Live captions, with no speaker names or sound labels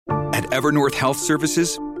At Evernorth Health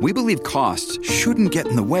Services, we believe costs shouldn't get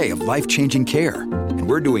in the way of life-changing care, and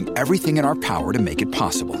we're doing everything in our power to make it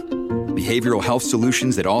possible. Behavioral health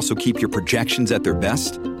solutions that also keep your projections at their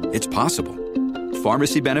best? It's possible.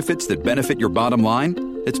 Pharmacy benefits that benefit your bottom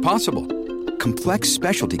line? It's possible. Complex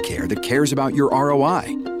specialty care that cares about your ROI?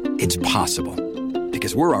 It's possible.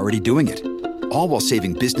 Because we're already doing it. All while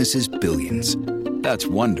saving businesses billions. That's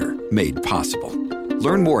Wonder made possible.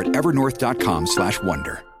 Learn more at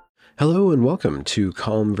evernorth.com/wonder. Hello and welcome to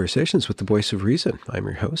Conversations with the Voice of Reason. I'm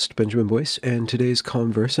your host, Benjamin Boyce, and today's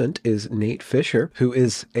conversant is Nate Fischer, who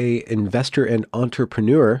is an investor and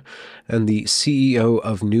entrepreneur and the CEO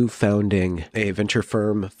of New Founding, a venture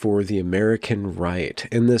firm for the American right.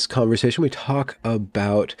 In this conversation, we talk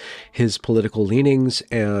about his political leanings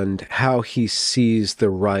and how he sees the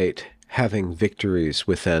right having victories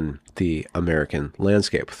within the American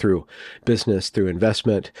landscape through business, through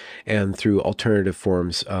investment, and through alternative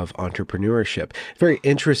forms of entrepreneurship. Very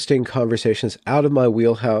interesting conversations, out of my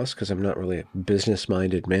wheelhouse because I'm not really a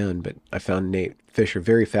business-minded man, but I found Nate Fischer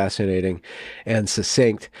very fascinating and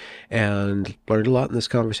succinct and learned a lot in this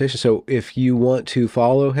conversation. So if you want to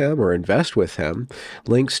follow him or invest with him,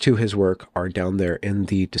 links to his work are down there in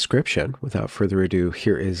the description. Without further ado,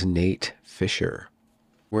 here is Nate Fischer.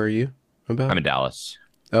 Where are you? I'm in Dallas.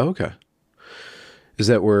 Oh, okay. Is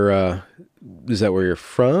that where you're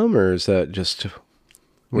from, or is that just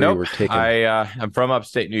where you were taken? I'm from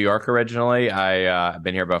upstate New York originally. I've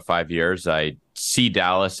been here about 5 years. I see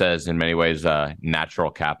Dallas as, in many ways, a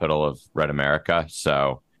natural capital of Red America.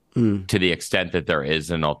 So to the extent that there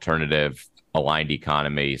is an alternative aligned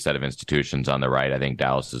economy, set of institutions on the right, I think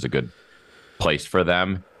Dallas is a good place for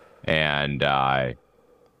them. And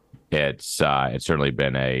it's certainly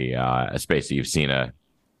been a space that you've seen a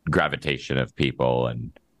gravitation of people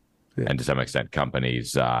and to some extent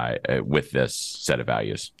companies with this set of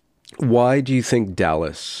values. Why do you think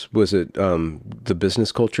Dallas? Was it the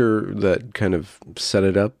business culture that kind of set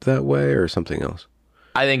it up that way, or something else?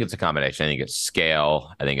 I think it's a combination. I think it's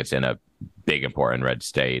scale. I think it's in a big, important red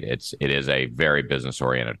state. It is a very business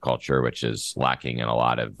oriented culture, which is lacking in a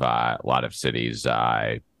lot of cities.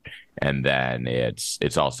 And then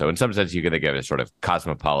it's also, in some sense, you could think of it as sort of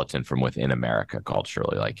cosmopolitan from within America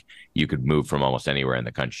culturally. Like you could move from almost anywhere in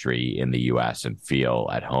the country in the U.S. and feel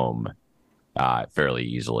at home fairly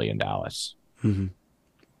easily in Dallas.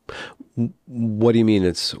 Mm-hmm. What do you mean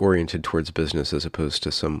it's oriented towards business as opposed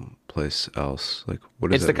to someplace else? Like,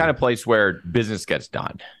 what is it? It's the kind of place where business gets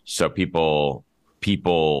done. So people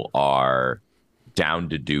are down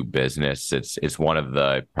to do business. It's one of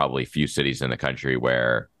the probably few cities in the country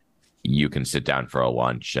where you can sit down for a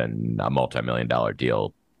lunch and a multi-million-dollar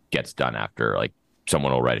deal gets done after, like,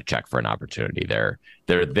 someone will write a check for an opportunity. They're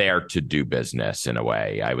there to do business in a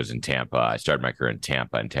way. I was in Tampa. I started my career in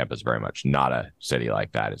Tampa, and Tampa is very much not a city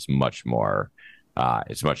like that. It's much more,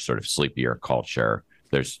 it's much sort of sleepier culture.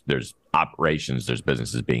 There's operations, there's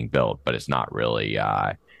businesses being built, but it's not really,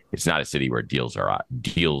 it's not a city where deals are,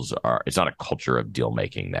 it's not a culture of deal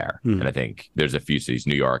making there. And I think there's a few cities,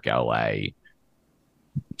 New York, LA,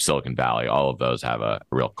 Silicon Valley, all of those have a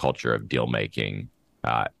real culture of deal making.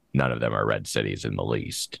 None of them are red cities in the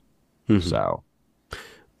least. Mm-hmm. So,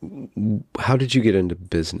 how did you get into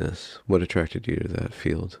business? What attracted you to that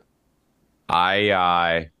field?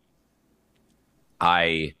 I've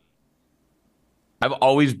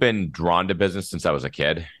always been drawn to business since I was a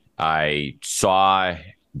kid. I saw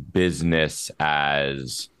business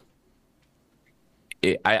as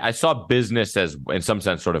I saw business as, in some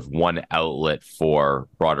sense, sort of one outlet for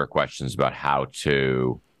broader questions about how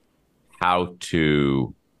to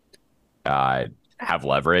have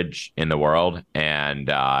leverage in the world. And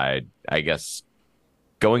I guess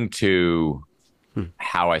going to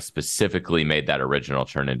how I specifically made that original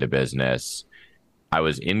turn into business, I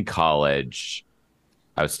was in college.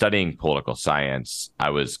 I was studying political science. I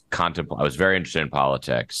was very interested in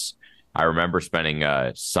politics. I remember spending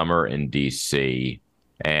a summer in D.C.,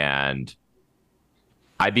 and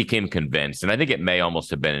I became convinced, and I think it may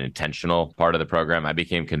almost have been an intentional part of the program, I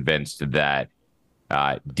became convinced that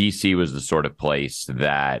D.C. was the sort of place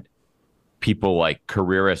that people like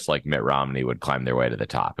careerists like Mitt Romney would climb their way to the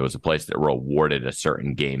top. It was a place that rewarded a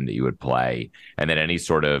certain game that you would play, and that any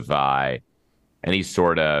sort of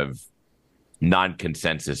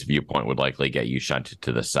non-consensus viewpoint would likely get you shunted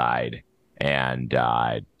to the side and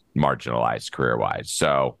marginalized career-wise.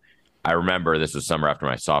 So I remember this was summer after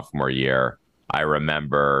my sophomore year. I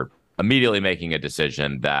remember immediately making a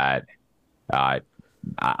decision that I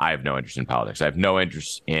have no interest in politics. I have no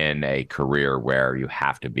interest in a career where you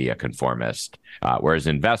have to be a conformist. Whereas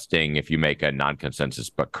investing, if you make a non-consensus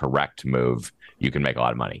but correct move, you can make a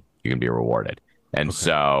lot of money. you can be rewarded. And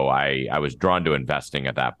so I was drawn to investing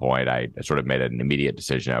at that point. I sort of made an immediate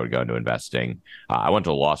decision I would go into investing. I went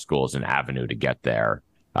to law school as an avenue to get there,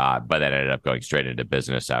 but then ended up going straight into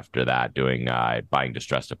business after that, doing buying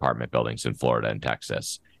distressed apartment buildings in Florida and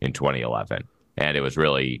Texas in 2011. And it was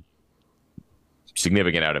really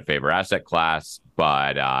significant out of favor asset class,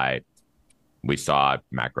 but we saw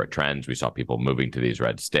macro trends. We saw people moving to these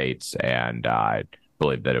red states, and I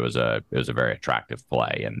believed that it was a very attractive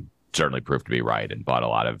play, and certainly proved to be right. And bought a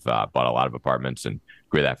lot of apartments and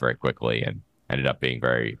grew that very quickly, and ended up being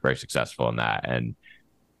very, very successful in that. And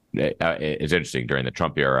it's interesting, during the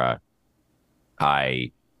Trump era,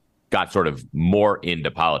 I got sort of more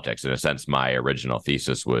into politics. In a sense, my original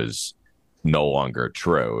thesis was no longer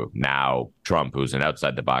true. Now, Trump, who's an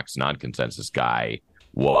outside the box non-consensus guy,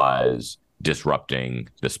 was disrupting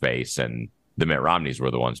the space, and the Mitt Romneys were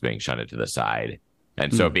the ones being shunted to the side.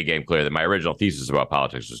 And so it became clear that my original thesis about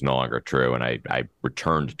politics was no longer true, and I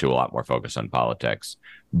returned to a lot more focus on politics.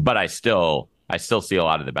 But I still see a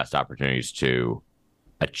lot of the best opportunities to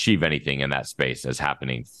achieve anything in that space as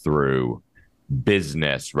happening through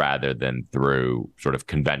business rather than through sort of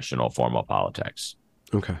conventional formal politics.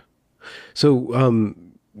 Okay. So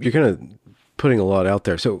you're kind of putting a lot out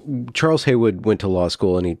there. So Charles Haywood went to law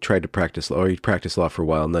school and he tried to practice law, or he practiced law for a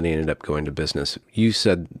while, and then he ended up going to business. You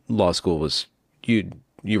said law school was, you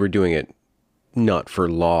were doing it not for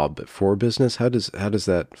law, but for business. How does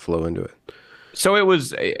that flow into it? So it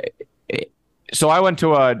was, so I went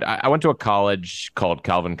to a college called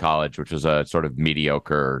Calvin College, which was a sort of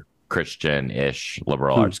mediocre Christian-ish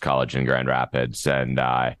liberal arts college in Grand Rapids, and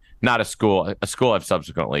not a school I've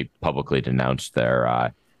subsequently publicly denounced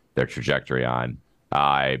their trajectory on,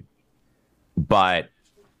 but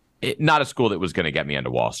not a school that was going to get me into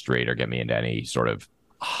Wall Street or get me into any sort of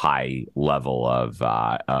high level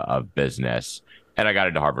of business. And I got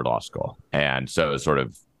into Harvard Law School, and so it was sort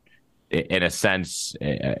of, in a sense,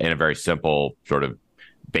 in a very simple sort of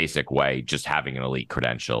basic way, just having an elite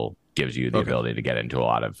credential gives you the ability to get into a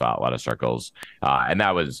lot of circles, and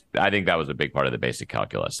I think that was a big part of the basic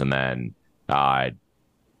calculus. And then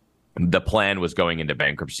the plan was going into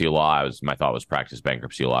bankruptcy law. My thought was practice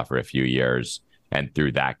bankruptcy law for a few years, and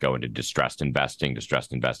through that go into distressed investing.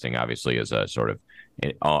 Distressed investing obviously is a sort of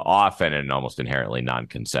often and almost inherently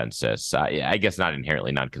non-consensus. I guess not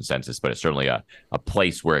inherently non-consensus, but it's certainly a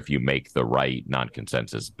place where if you make the right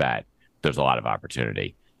non-consensus bet, there's a lot of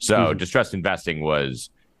opportunity. So distressed investing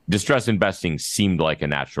seemed like a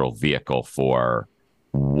natural vehicle for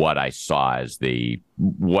what I saw as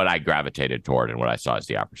what I gravitated toward and what I saw as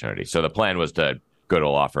the opportunity. So the plan was to go to a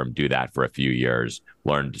law firm, do that for a few years,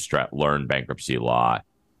 learn bankruptcy law,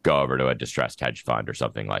 go over to a distressed hedge fund or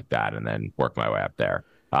something like that, and then work my way up there.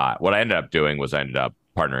 What I ended up doing was I ended up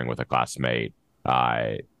partnering with a classmate,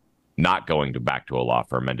 not going back to a law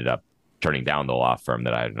firm, ended up turning down the law firm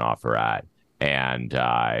that I had an offer at, and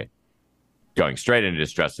going straight into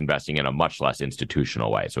distressed investing in a much less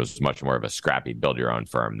institutional way. So it's much more of a scrappy build your own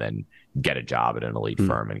firm than get a job at an elite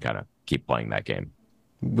firm and kind of keep playing that game,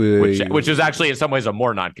 which is actually in some ways a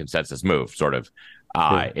more non-consensus move, sort of.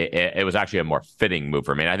 It was actually a more fitting move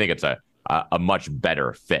for me. And I think it's a much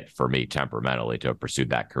better fit for me temperamentally to have pursued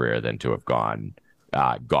that career than to have gone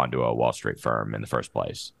to a Wall Street firm in the first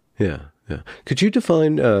place. Yeah. Could you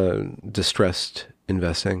define distressed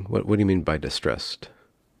investing? What do you mean by distressed?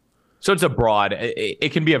 So it's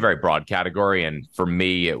it can be a very broad category. And for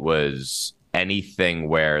me, it was anything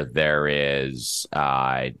where there is,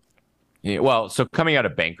 so coming out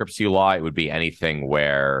of bankruptcy law, it would be anything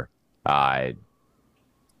where the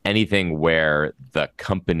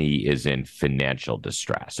company is in financial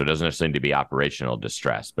distress. So it doesn't necessarily need to be operational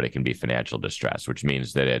distress, but it can be financial distress, which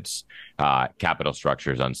means that it's capital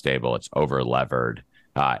structure is unstable, it's over-levered,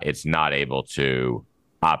 it's not able to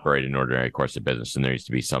operate in ordinary course of business, and there needs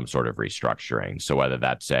to be some sort of restructuring. So whether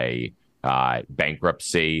that's a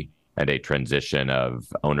bankruptcy and a transition of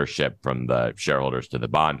ownership from the shareholders to the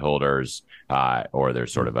bondholders, or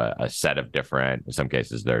there's sort of a set of different, in some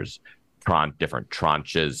cases, there's different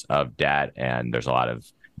tranches of debt, and there's a lot of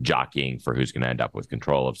jockeying for who's going to end up with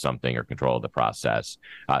control of something or control of the process.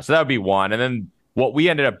 So that would be one. And then what we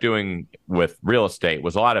ended up doing with real estate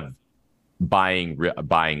was a lot of buying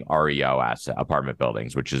REO apartment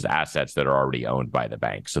buildings, which is assets that are already owned by the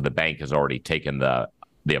bank. So the bank has already taken the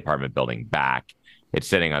apartment building back. It's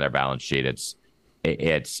sitting on their balance sheet. It's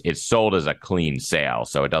sold as a clean sale.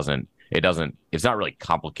 So it's not really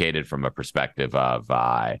complicated from a perspective of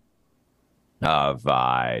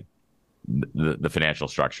the financial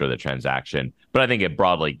structure of the transaction. But I think it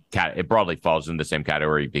broadly falls in the same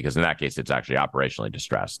category, because in that case, it's actually operationally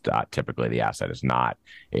distressed. Typically, the asset is not.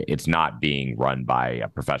 It's not being run by a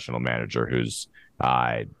professional manager whose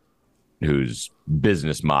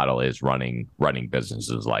business model is running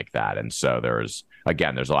businesses like that. And so there's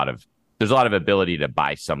a lot of ability to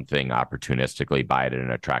buy something opportunistically, buy it at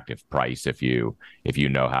an attractive price if you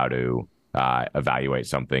know how to evaluate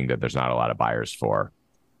something that there's not a lot of buyers for.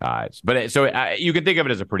 You can think of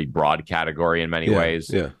it as a pretty broad category in many ways.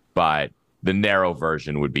 Yeah. But the narrow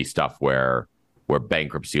version would be stuff where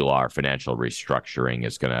bankruptcy law or financial restructuring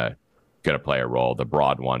is gonna play a role. The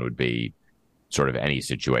broad one would be sort of any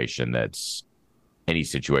situation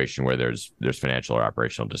where there's financial or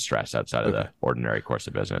operational distress outside of the ordinary course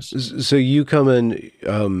of business. So you come in,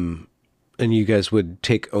 and you guys would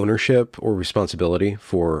take ownership or responsibility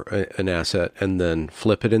for an asset and then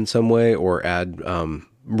flip it in some way, or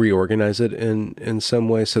reorganize it in some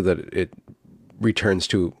way so that it returns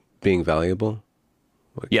to being valuable?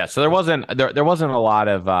 Yeah, so there wasn't a lot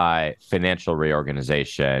of financial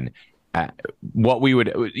reorganization.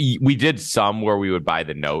 We did some where we would buy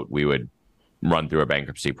the note, we would run through a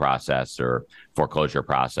bankruptcy process or foreclosure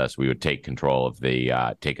process. We would take control of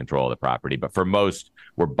the property. But for most,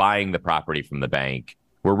 we're buying the property from the bank.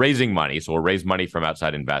 We're raising money, so we'll raise money from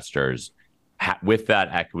outside investors. With that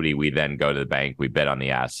equity, we then go to the bank. We bid on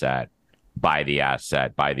the asset, buy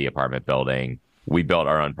the apartment building. We built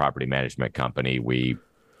our own property management company. We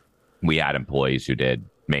had employees who did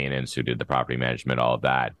maintenance, who did the property management, all of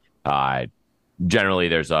that. Generally,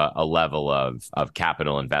 there's a level of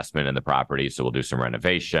capital investment in the property, so we'll do some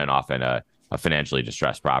renovation. Often a financially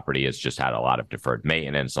distressed property has just had a lot of deferred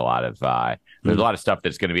maintenance, there's a lot of stuff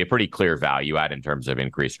that's going to be a pretty clear value add in terms of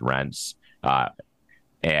increased rents,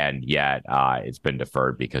 and yet it's been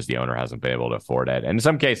deferred because the owner hasn't been able to afford it. And in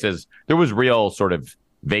some cases, there was real sort of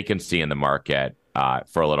vacancy in the market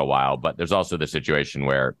for a little while, but there's also the situation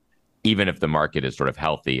where even if the market is sort of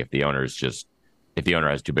healthy, if the owner has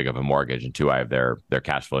too big of a mortgage and too high of their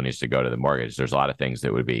cash flow needs to go to the mortgage, there's a lot of things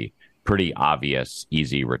that would be pretty obvious,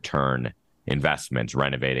 easy return investments,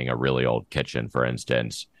 renovating a really old kitchen, for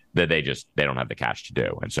instance, that they don't have the cash to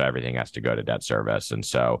do. And so everything has to go to debt service. And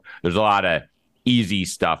so there's a lot of easy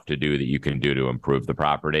stuff to do that you can do to improve the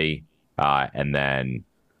property, and then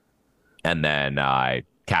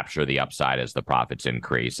capture the upside as the profits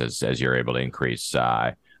increase, as you're able to increase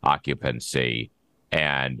occupancy.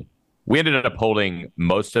 And we ended up holding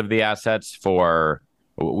most of the assets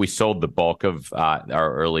we sold the bulk of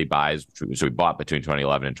our early buys. So we bought between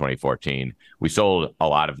 2011 and 2014. We sold a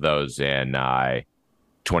lot of those in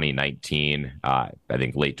 2019, I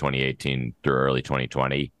think late 2018 through early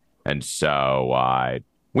 2020. And so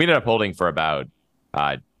we ended up holding for about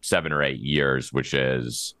 7 or 8 years, which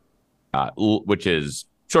is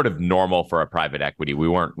sort of normal for a private equity. We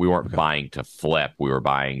weren't buying to flip. We were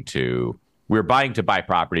buying to buy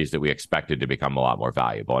properties that we expected to become a lot more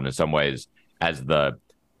valuable. And in some ways, as the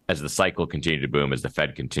cycle continued to boom, as the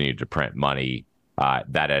Fed continued to print money,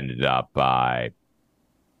 that ended up our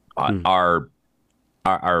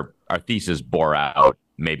thesis bore out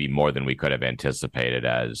maybe more than we could have anticipated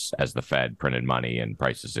as the Fed printed money and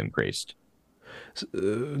prices increased. So,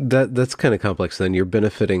 that's kind of complex. Then you're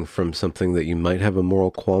benefiting from something that you might have a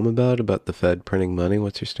moral qualm about the Fed printing money.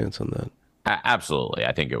 What's your stance on that? Absolutely.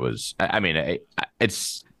 I think it was. I mean,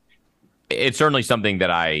 it's certainly something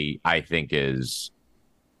that I think is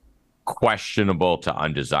questionable to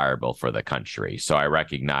undesirable for the country. So I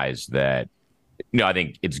recognize that. I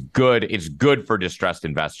think it's good. It's good for distressed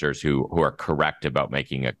investors who are correct about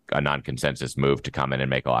making a non-consensus move to come in and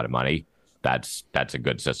make a lot of money. That's a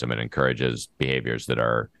good system. It encourages behaviors that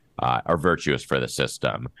are virtuous for the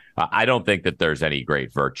system. I don't think that there's any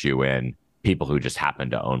great virtue in people who just happen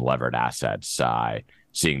to own levered assets,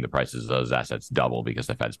 seeing the prices of those assets double because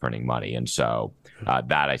the Fed's printing money. And so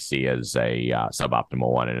that I see as a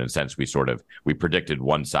suboptimal one. And in a sense, we predicted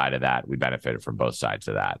one side of that. We benefited from both sides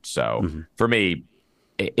of that. So for me,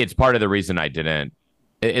 it's part of the reason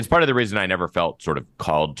it's part of the reason I never felt sort of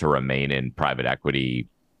called to remain in private equity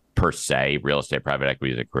per se, real estate private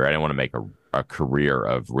equity as a career. I didn't want to make a career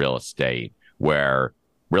of real estate where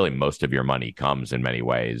really most of your money comes in many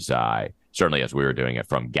ways. Certainly as we were doing it,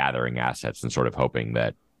 from gathering assets and sort of hoping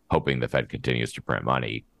the Fed continues to print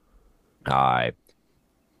money. I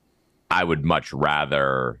would much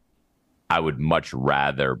rather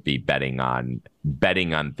be betting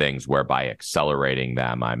on things whereby accelerating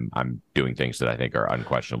them, I'm doing things that I think are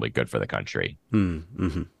unquestionably good for the country.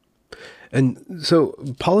 Mm-hmm. And so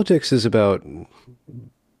politics is about,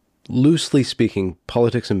 loosely speaking,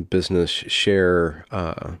 politics and business share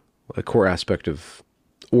a core aspect of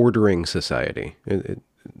ordering society.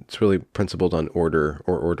 It's really principled on order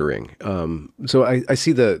or ordering. So I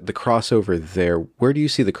see the crossover there. Where do you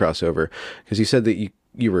see the crossover? Because you said that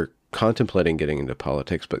you were contemplating getting into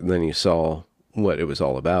politics, but then you saw what it was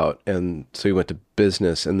all about. And so you went to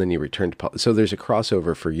business and then you returned to politics. So there's a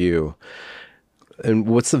crossover for you. And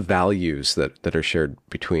what's the values that are shared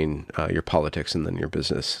between your politics and then your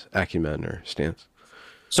business acumen or stance?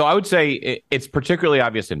 So I would say it's particularly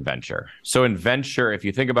obvious in venture. So in venture, if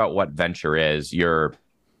you think about what venture is, you're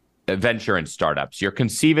venture in startups. You're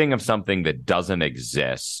conceiving of something that doesn't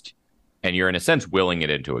exist, and you're in a sense willing it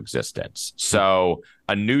into existence. So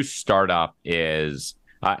a new startup is,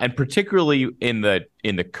 and particularly in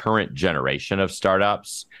the current generation of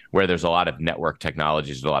startups, where there's a lot of network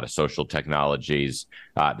technologies, there's a lot of social technologies,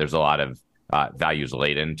 there's a lot of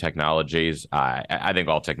values-laden technologies. I think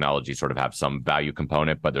all technologies sort of have some value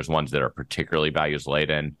component, but there's ones that are particularly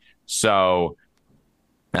values-laden. So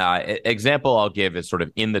example I'll give is sort of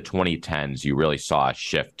in the 2010s, you really saw a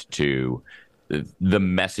shift to the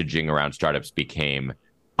messaging around startups became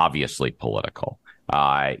obviously political.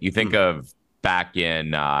 You think of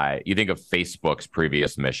you think of Facebook's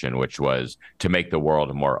previous mission, which was to make the world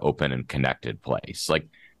a more open and connected place. Like,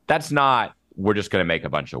 that's not, we're just going to make a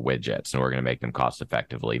bunch of widgets and we're going to make them cost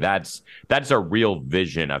effectively. That's a real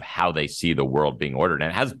vision of how they see the world being ordered,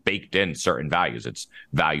 and it has baked in certain values. It's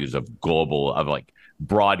values of like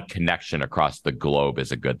broad connection across the globe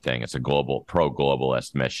is a good thing. It's a global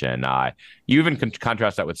pro-globalist mission. You even can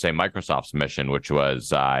contrast that with, say, Microsoft's mission, which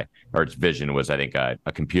was, or its vision was, I think, a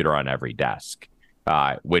computer on every desk,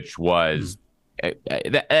 which was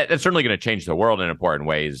that's certainly going to change the world in important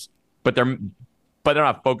ways. But they're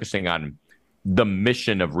not focusing on the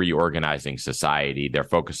mission of reorganizing society. They're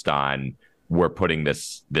focused on, we're putting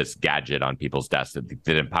this gadget on people's desks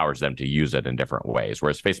that empowers them to use it in different ways.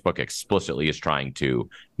 Whereas Facebook explicitly is trying to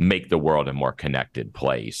make the world a more connected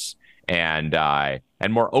place and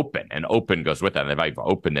more open. And open goes with that. And the value of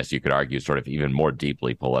openness, you could argue, is sort of even more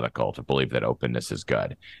deeply political, to believe that openness is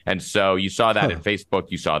good. And so you saw that in Facebook.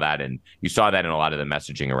 You saw that in a lot of the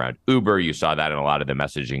messaging around Uber. You saw that in a lot of the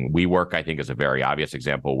messaging. WeWork, I think, is a very obvious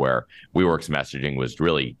example where WeWork's messaging was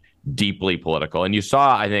really deeply political. And you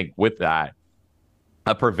saw, I think, with that,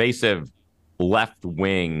 a pervasive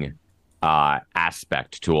left-wing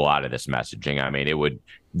aspect to a lot of this messaging. I mean,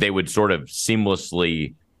 they would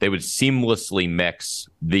seamlessly mix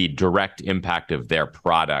the direct impact of their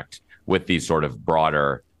product with these sort of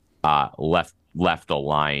broader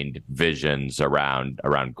left-aligned visions around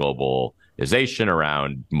globalization,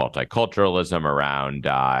 around multiculturalism,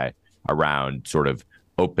 around sort of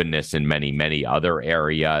openness in many, many other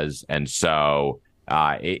areas. And so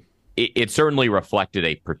it certainly reflected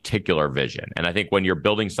a particular vision. And I think when you're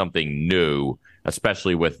building something new,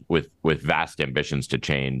 especially with vast ambitions to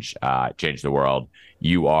change the world,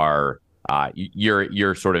 you're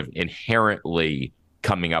sort of inherently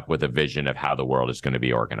coming up with a vision of how the world is going to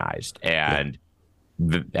be organized. And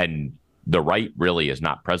the right really is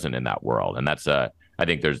not present in that world. And that's a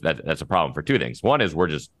problem for two things. One is we're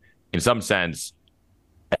just, in some sense,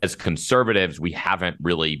 as conservatives, we haven't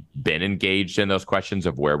really been engaged in those questions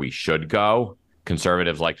of where we should go.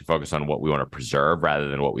 Conservatives like to focus on what we want to preserve rather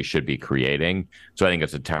than what we should be creating. So I think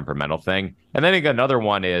it's a temperamental thing. And then I think another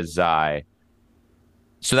one is, so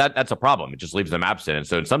that's a problem. It just leaves them absent. And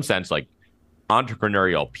so in some sense, like,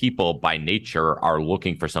 entrepreneurial people by nature are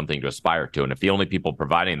looking for something to aspire to. And if the only people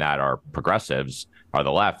providing that are progressives, are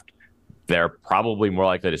the left, they're probably more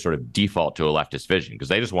likely to sort of default to a leftist vision because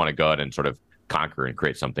they just want to go out and sort of conquer and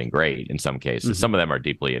create something great in some cases. Mm-hmm. Some of them are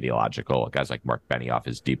deeply ideological. Guys like Mark Benioff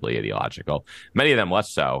is deeply ideological. Many of them less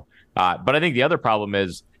so. But I think the other problem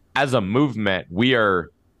is, as a movement, we are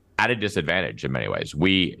at a disadvantage in many ways.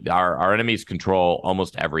 Our enemies control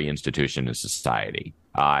almost every institution in society.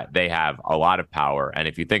 They have a lot of power. And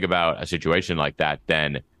if you think about a situation like that,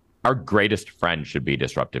 then our greatest friend should be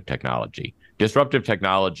disruptive technology. Disruptive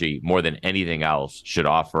technology, more than anything else, should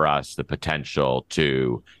offer us the potential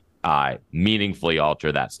to meaningfully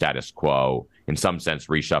alter that status quo, in some sense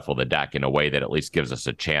reshuffle the deck in a way that at least gives us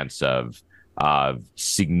a chance of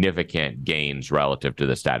significant gains relative to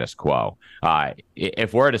the status quo.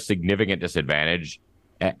 If we're at a significant disadvantage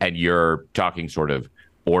and you're talking sort of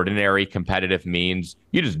ordinary competitive means,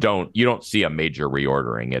 you don't see a major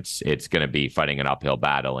reordering. It's going to be fighting an uphill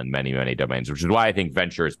battle in many, many domains, which is why I think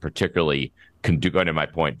venture is particularly, going to my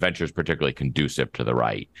point, venture is particularly conducive to the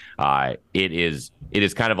right. It is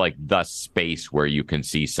kind of like the space where you can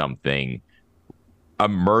see something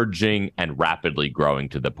emerging and rapidly growing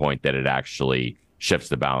to the point that it actually shifts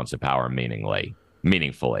the balance of power meaningfully.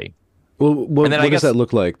 Well, what And then does that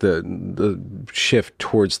look like? The shift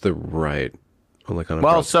towards the right, like on a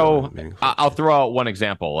well, broad scale, so I'll throw out one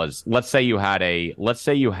example. As let's say you had a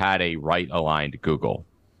right aligned Google,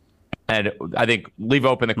 and I think leave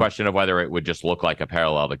open the question of whether it would just look like a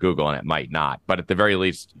parallel to Google, and it might not. But at the very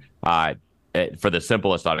least, for the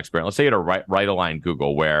simplest thought experiment, let's say you had a right aligned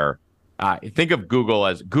Google where think of Google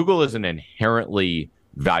as an inherently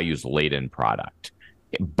values laden product.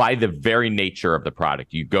 By the very nature of the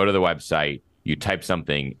product, you go to the website, you type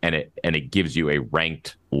something, and it gives you a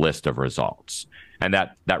ranked list of results. And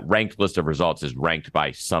that ranked list of results is ranked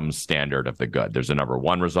by some standard of the good. There's a number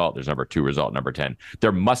 1 result, there's number 2 result, number 10.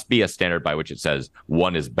 There must be a standard by which it says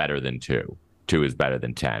 1 is better than 2, 2 is better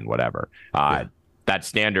than 10, whatever. That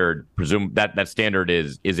standard that standard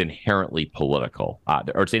is inherently political,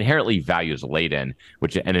 or it's inherently values laden,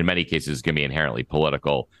 and in many cases can be inherently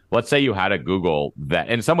political. Let's say you had a Google that,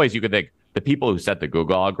 in some ways, you could think the people who set the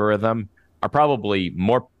Google algorithm are probably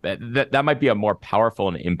more that might be a more powerful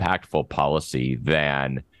and impactful policy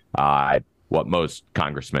than what most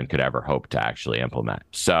congressmen could ever hope to actually implement.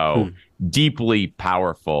 So deeply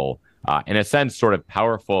powerful, in a sense, sort of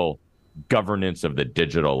powerful governance of the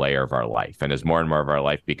digital layer of our life. And as more and more of our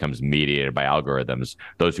life becomes mediated by algorithms,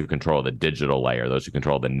 those who control the digital layer, those who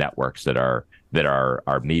control the networks that are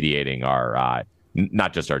mediating our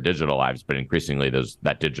not just our digital lives, but increasingly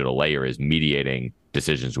that digital layer is mediating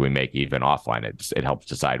decisions we make even offline. It helps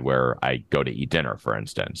decide where I go to eat dinner, for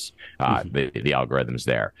instance. The algorithms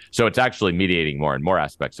there. So it's actually mediating more and more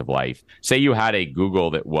aspects of life. Say you had a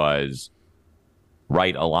Google that was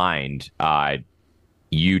right aligned,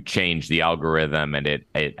 you change the algorithm and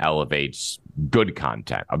it elevates good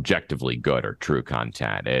content, objectively good or true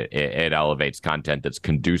content. It elevates content that's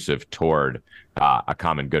conducive toward a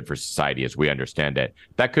common good for society as we understand it.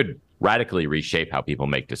 That could radically reshape how people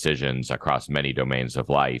make decisions across many domains of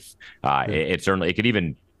life. It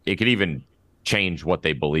could even change what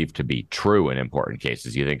they believe to be true in important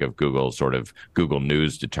cases. You think of Google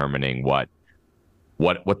News determining what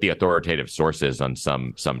the authoritative source is on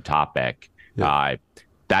some topic.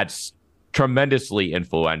 That's tremendously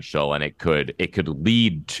influential, and it could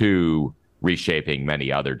lead to reshaping many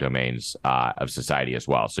other domains of society as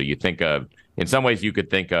well. So in some ways, you could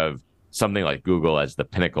think of something like Google as the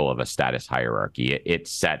pinnacle of a status hierarchy. It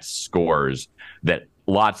sets scores that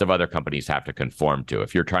lots of other companies have to conform to.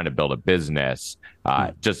 If you're trying to build a business,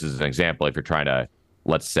 just as an example, if you're trying to,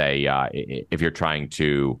 let's say, if you're trying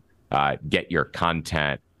to get your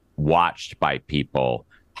content watched by people,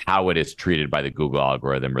 how it is treated by the Google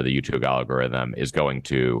algorithm or the YouTube algorithm is going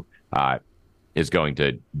to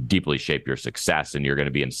deeply shape your success, and you're going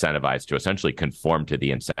to be incentivized to essentially conform to the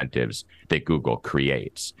incentives that Google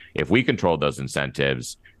creates. If we control those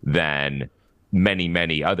incentives, then many,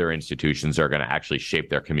 many other institutions are going to actually shape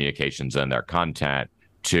their communications and their content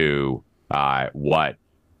to what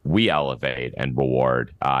we elevate and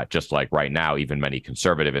reward, just like right now, even many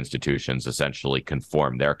conservative institutions essentially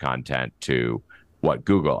conform their content to what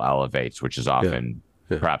Google elevates, which is often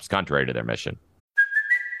perhaps contrary to their mission.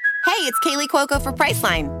 Hey, it's Kaylee Cuoco for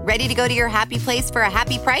Priceline. Ready to go to your happy place for a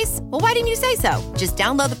happy price? Well, why didn't you say so? Just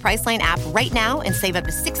download the Priceline app right now and save up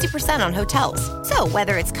to 60% on hotels. So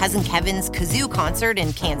whether it's Cousin Kevin's Kazoo Concert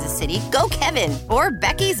in Kansas City, go Kevin, or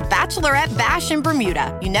Becky's Bachelorette Bash in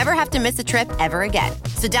Bermuda, you never have to miss a trip ever again.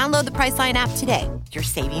 So download the Priceline app today. Your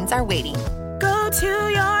savings are waiting. Go to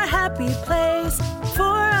your happy place for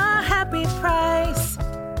a happy price.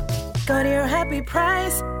 Go to your happy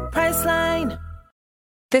price, Priceline.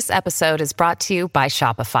 This episode is brought to you by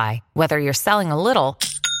Shopify. Whether you're selling a little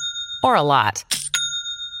or a lot,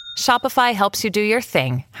 Shopify helps you do your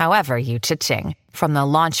thing, however you cha-ching. From the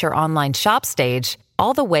launch your online shop stage,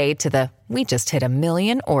 all the way to the we just hit 1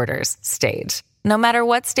 million orders stage. No matter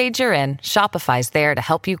what stage you're in, Shopify's there to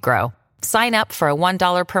help you grow. Sign up for a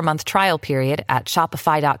 $1 per month trial period at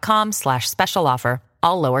shopify.com/special offer,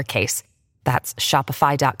 all lowercase. That's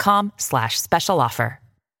shopify.com/special offer.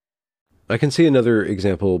 I can see another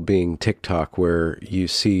example being TikTok, where you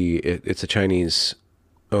see it's a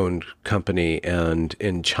Chinese-owned company, and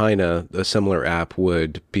in China, a similar app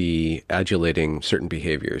would be adulating certain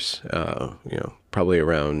behaviors, probably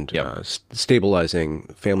around stabilizing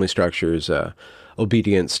family structures,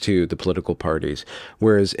 obedience to the political parties.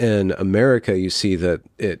 Whereas in America, you see that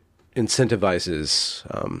it incentivizes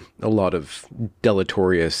a lot of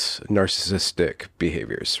deleterious narcissistic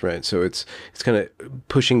behaviors, right? So it's kind of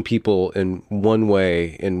pushing people in one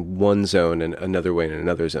way in one zone and another way in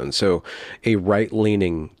another zone. So a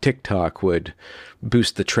right-leaning TikTok would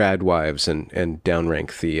boost the trad wives and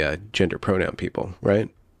downrank the gender pronoun people, right?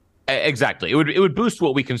 Exactly. It would boost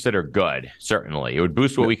what we consider good. Certainly, it would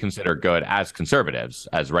boost what we consider good as conservatives,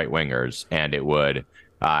 as right wingers, and it would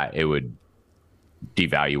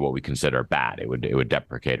devalue what we consider bad. It would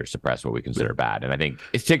deprecate or suppress what we consider bad. And I think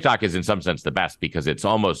TikTok is in some sense the best because it's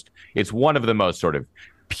one of the most sort of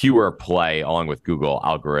pure play, along with Google,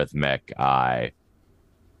 algorithmic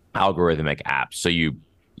apps. So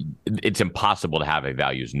it's impossible to have a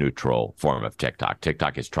values neutral form of TikTok.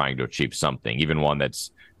 TikTok is trying to achieve something, even one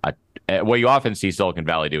that's what you often see Silicon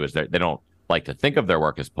Valley do is they don't like to think of their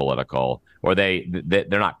work as political, or they're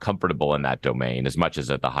not comfortable in that domain as much as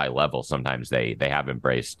at the high level. Sometimes they have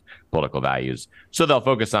embraced political values. So they'll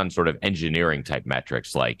focus on sort of engineering type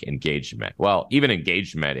metrics like engagement. Well, even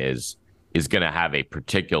engagement is going to have a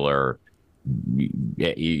particular,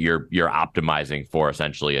 you're optimizing for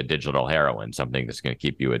essentially a digital heroin, something that's going to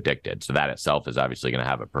keep you addicted. So that itself is obviously going to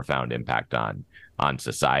have a profound impact on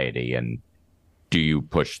society. And do you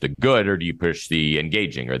push the good or do you push the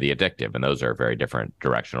engaging or the addictive? And those are very different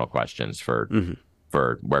directional questions for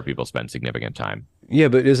where people spend significant time. Yeah,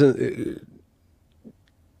 but isn't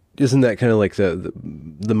that kind of like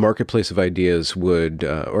the marketplace of ideas would,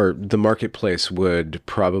 or the marketplace would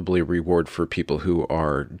probably reward for people who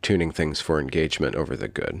are tuning things for engagement over the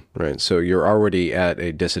good, right? So you're already at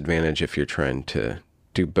a disadvantage if you're trying to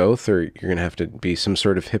do both, or you're going to have to be some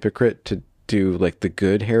sort of hypocrite to do like the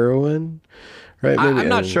good heroin, right? I'm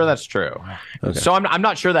not sure that's true. Okay. So I'm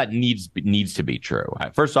not sure that needs to be true.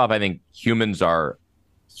 First off, I think humans are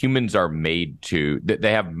made to,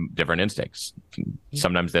 they have different instincts.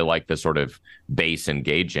 Sometimes they like the sort of base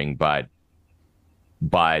engaging, but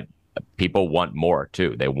people want more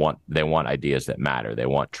too. They want ideas that matter. They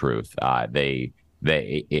want truth.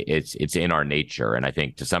 It's in our nature. And I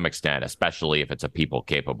think to some extent, especially if it's a people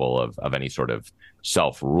capable of any sort of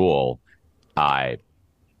self-rule,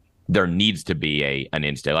 there needs to be an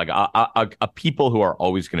instinct. Like a people who are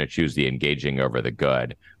always going to choose the engaging over the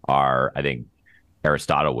good are, I think,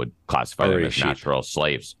 Aristotle would classify them as natural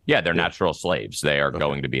slaves. Yeah, they're natural slaves. They are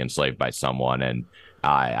going to be enslaved by someone. And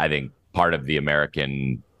I think part of the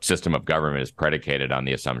American system of government is predicated on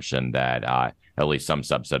the assumption that at least some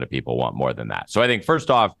subset of people want more than that. So I think,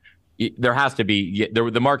 first off, there has to be,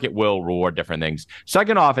 the market will reward different things.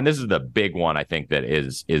 Second off, and this is the big one I think that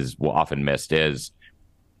is often missed, is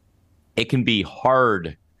it can be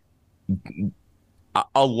hard.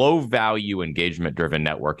 A low value engagement driven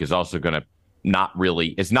network is also going to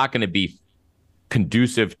it's not going to be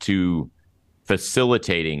conducive to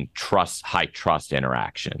facilitating high trust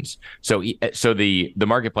interactions. So the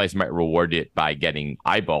marketplace might reward it by getting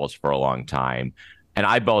eyeballs for a long time, and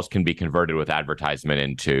eyeballs can be converted with advertisement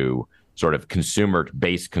into sort of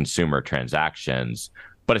consumer-based consumer transactions,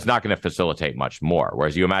 but it's not going to facilitate much more.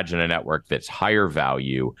 Whereas you imagine a network that's higher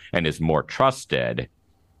value and is more trusted,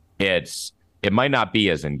 it might not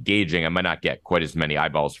be as engaging. It might not get quite as many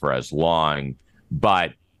eyeballs for as long,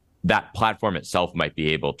 but that platform itself might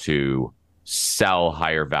be able to sell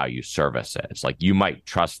higher value services. Like you might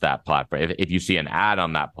trust that platform. If you see an ad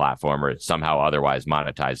on that platform, or it's somehow otherwise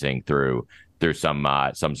monetizing through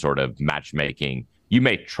some sort of matchmaking, you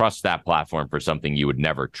may trust that platform for something you would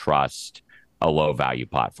never trust a low value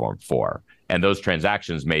platform for. And those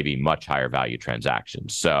transactions may be much higher value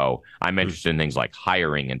transactions. So I'm interested in things like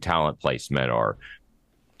hiring and talent placement, or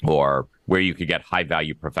where you could get high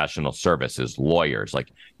value professional services, lawyers.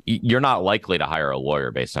 Like you're not likely to hire a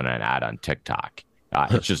lawyer based on an ad on TikTok.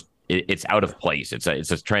 It's just it's out of place. It's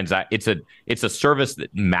a service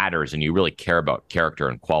that matters, and you really care about character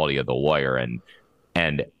and quality of the lawyer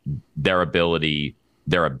and their ability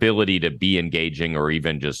to be engaging, or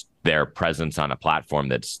even just their presence on a platform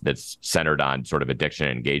that's centered on sort of addiction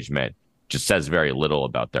and engagement just says very little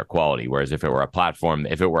about their quality. Whereas if it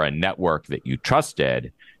were a network that you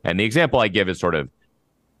trusted, and the example I give is sort of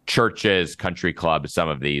churches, country clubs, some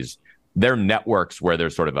of these, they're networks where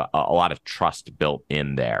there's sort of a lot of trust built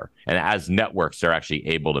in there. And as networks, they're actually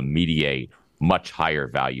able to mediate much higher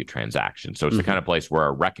value transactions. So it's the kind of place where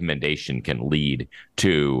a recommendation can lead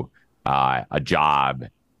to a job,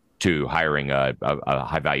 to hiring a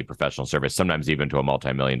high-value professional service, sometimes even to a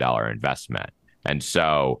multi-million-dollar investment. And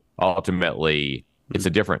so ultimately, it's a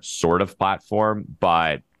different sort of platform,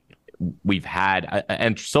 but we've had,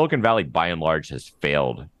 and Silicon Valley, by and large, has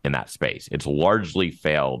failed in that space. It's largely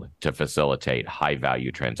failed to facilitate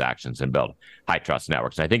high-value transactions and build high-trust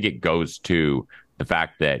networks. And I think it goes to the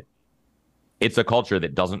fact that it's a culture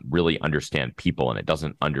that doesn't really understand people, and it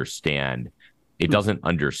doesn't understand, and it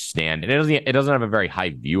doesn't have a very high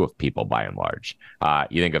view of people by and large.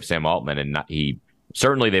 You think of Sam Altman, and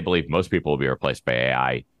certainly they believe most people will be replaced by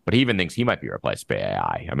AI, but he even thinks he might be replaced by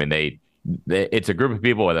AI. I mean, it's a group of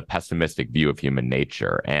people with a pessimistic view of human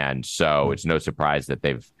nature, and so it's no surprise that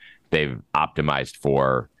they've optimized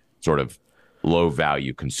for sort of low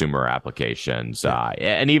value consumer applications,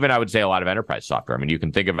 and even I would say a lot of enterprise software. I mean, you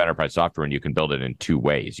can think of enterprise software and you can build it in two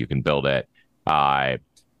ways. You can build it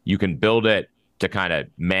to kind of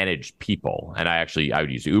manage people, and I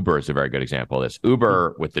would use Uber as a very good example of this.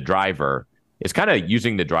 Uber with the driver is kind of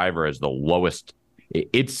using the driver as the lowest.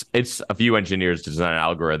 It's a few engineers design an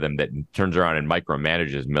algorithm that turns around and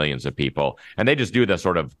micromanages millions of people, and they just do the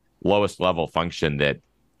sort of lowest level function that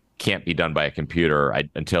can't be done by a computer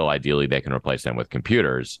until ideally they can replace them with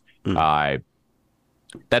computers.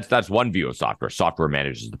 That's one view of software. Software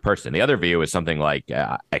manages the person. The other view is something like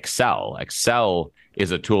Excel. Excel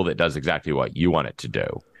is a tool that does exactly what you want it to do.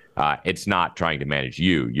 It's not trying to manage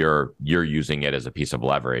you. You're using it as a piece of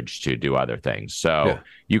leverage to do other things. So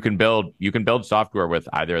you can build software with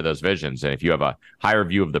either of those visions. And if you have a higher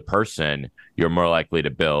view of the person, you're more likely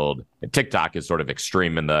to build. TikTok is sort of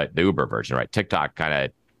extreme in the Uber version, right? TikTok kind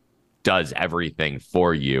of does everything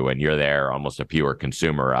for you, and you're there almost a pure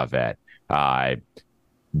consumer of it.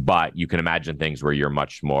 But you can imagine things where you're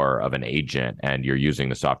much more of an agent and you're using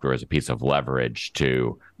the software as a piece of leverage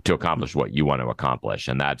to accomplish what you want to accomplish.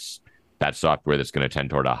 And that's software that's going to tend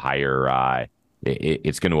toward a higher,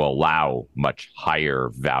 it's going to allow much higher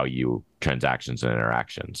value transactions and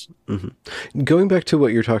interactions. Mm-hmm. Going back to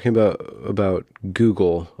what you're talking about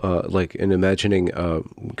Google, like in imagining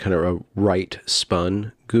kind of a right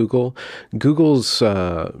spun Google's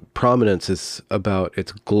prominence is about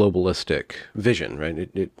its globalistic vision, right?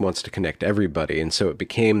 It wants to connect everybody. And so it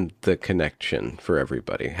became the connection for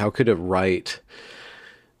everybody. How could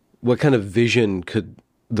what kind of vision could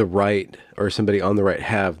the right or somebody on the right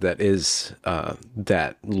have that is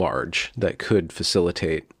that large, that could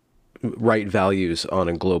facilitate right values on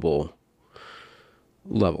a global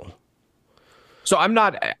level? So I'm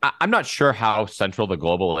not sure how central the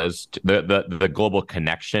global is, the global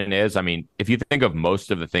connection is. I mean, if you think of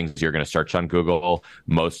most of the things you're going to search on Google,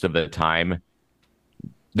 most of the time,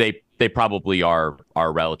 they probably are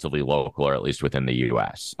relatively local, or at least within the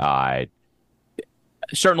U.S.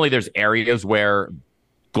 Certainly, there's areas where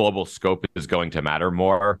global scope is going to matter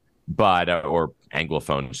more, but or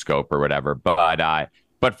Anglophone scope or whatever.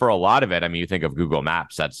 But for a lot of it, I mean, you think of Google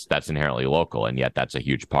Maps, that's inherently local, and yet that's a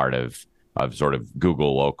huge part of sort of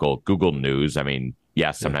Google News. I mean,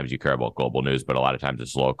 yes, sometimes you care about global news, but a lot of times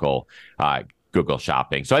it's local. Google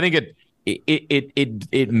Shopping. So I think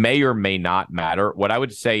it may or may not matter. What I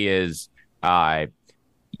would say is,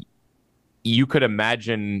 you could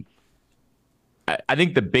imagine. I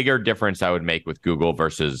think the bigger difference I would make with Google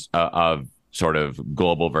versus of sort of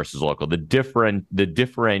global versus local, the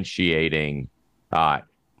differentiating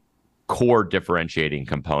core differentiating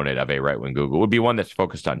component of a right-wing Google would be one that's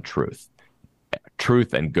focused on truth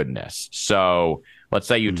and goodness. So let's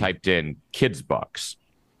say you typed in kids books.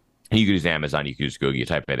 You could use Amazon, you could use Google, you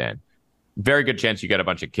type it in. Very good chance you get a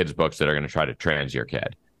bunch of kids books that are going to try to trans your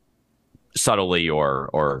kid, subtly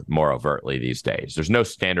or more overtly these days. There's no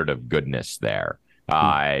standard of goodness there.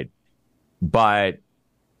 But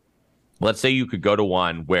let's say you could go to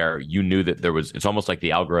one where you knew that it's almost like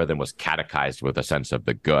the algorithm was catechized with a sense of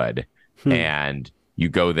the good. And you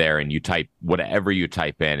go there and you type whatever you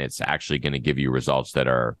type in, it's actually going to give you results that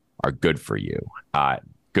are good for you,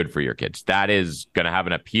 good for your kids. That is going to have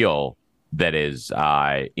an appeal that is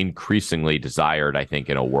increasingly desired, I think,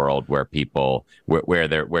 in a world where people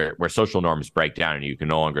where social norms break down, and you can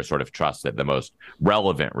no longer sort of trust that the most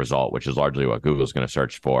relevant result, which is largely what Google's going to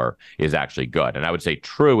search for, is actually good. And I would say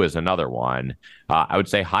true is another one. I would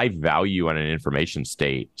say high value on an information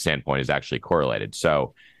standpoint is actually correlated.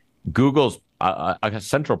 So Google's a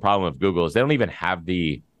central problem of Google is they don't have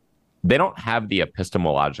the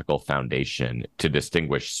epistemological foundation to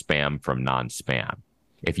distinguish spam from non-spam.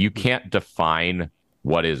 If you can't define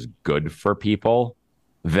what is good for people,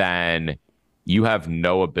 then you have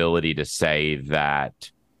no ability to say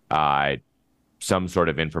that some sort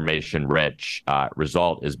of information-rich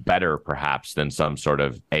result is better, perhaps, than some sort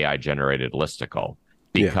of AI-generated listicle.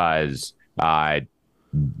 Because by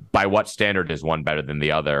what standard is one better than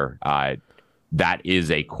the other? That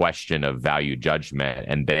is a question of value judgment,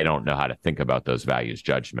 and they don't know how to think about those values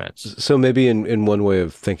judgments. So maybe in one way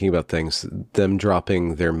of thinking about things, them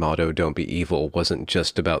dropping their motto, "Don't be evil," wasn't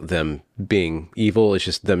just about them being evil. It's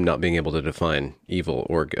just them not being able to define evil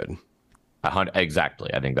or good. Exactly.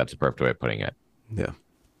 I think that's a perfect way of putting it. Yeah.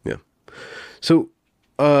 So,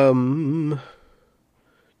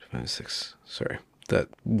 26, sorry. That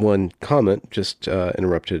one comment just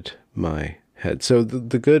interrupted my head. So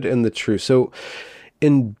the good and the true. So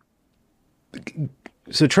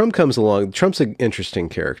So Trump comes along. Trump's an interesting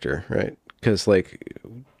character, right? Because like,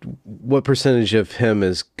 what percentage of him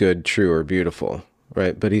is good, true, or beautiful,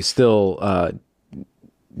 right? But he's still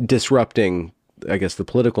disrupting, I guess, the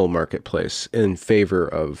political marketplace in favor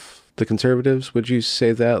of the conservatives. Would you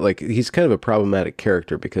say that? Like, he's kind of a problematic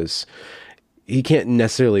character because he can't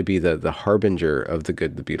necessarily be the harbinger of the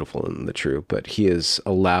good, the beautiful, and the true, but he is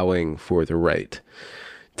allowing for the right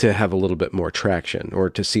to have a little bit more traction or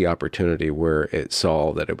to see opportunity where it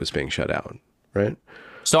saw that it was being shut out, right?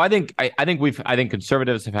 So I think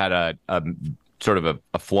conservatives have had a sort of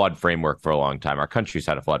a flawed framework for a long time. Our country's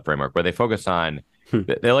had a flawed framework where they focus on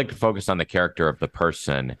they like to focus on the character of the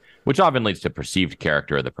person, which often leads to perceived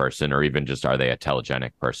character of the person, or even just are they a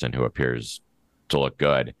telegenic person who appears to look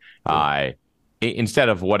good, instead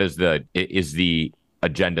of what is the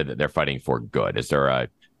agenda that they're fighting for good? Is there a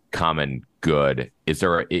common good?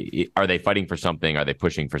 Are they fighting for something? Are they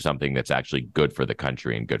pushing for something that's actually good for the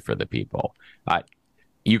country and good for the people?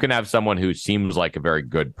 You can have someone who seems like a very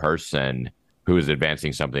good person who is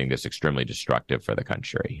advancing something that's extremely destructive for the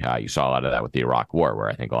country. You saw a lot of that with the Iraq War, where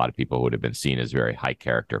I think a lot of people who would have been seen as very high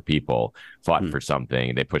character people fought for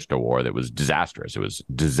something. They pushed a war that was disastrous. It was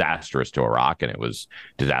disastrous to Iraq, and it was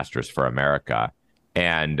disastrous for America.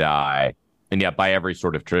 And yet, by every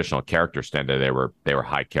sort of traditional character standard, they were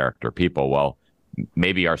high character people. Well,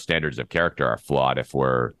 maybe our standards of character are flawed if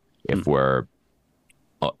we're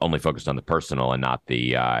only focused on the personal and not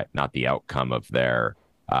the outcome of their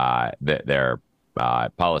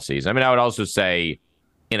policies. I mean, I would also say,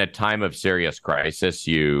 in a time of serious crisis,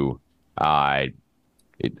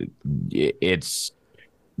 it's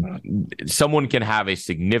someone can have a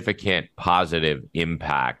significant positive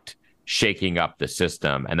impact shaking up the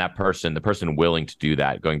system, and the person willing to do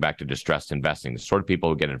that, going back to distressed investing, the sort of people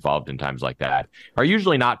who get involved in times like that are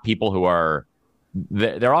usually not people who are.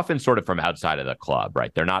 They're often sort of from outside of the club,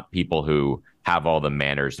 right? They're not people who have all the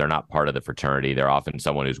manners. They're not part of the fraternity. They're often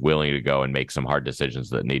someone who's willing to go and make some hard decisions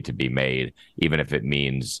that need to be made, even if it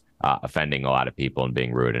means offending a lot of people and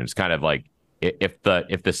being rude. And it's kind of like, if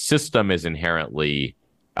the system is inherently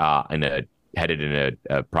headed in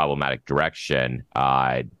a problematic direction,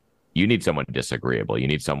 you need someone disagreeable. You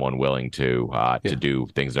need someone willing to do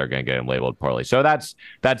things that are going to get them labeled poorly. So that's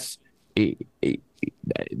going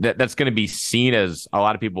to be seen as, a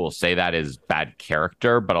lot of people will say that is bad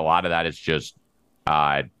character, but a lot of that is just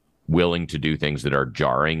willing to do things that are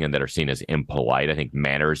jarring and that are seen as impolite. I think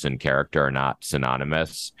manners and character are not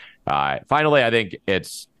synonymous. Finally, I think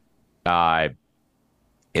it's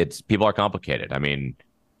people are complicated. I mean,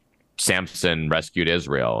 Samson rescued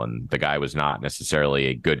Israel, and the guy was not necessarily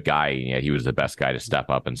a good guy, yet he was the best guy to step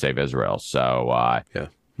up and save Israel. So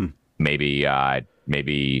maybe in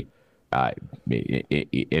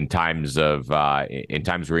times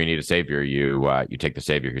where you need a savior, you take the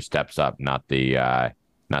savior who steps up, not the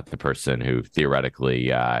person who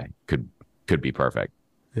theoretically could be perfect.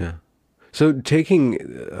 Yeah. So taking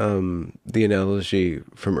the analogy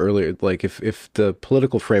from earlier, like if the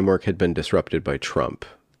political framework had been disrupted by Trump,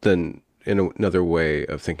 then in another way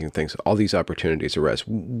of thinking things, all these opportunities arise.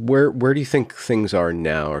 Where do you think things are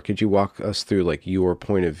now? Or could you walk us through like your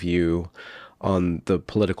point of view on the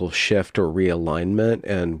political shift or realignment,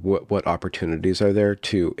 and what opportunities are there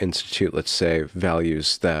to institute, let's say,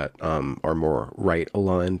 values that are more right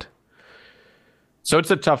aligned? So it's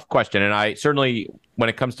a tough question. And I certainly, when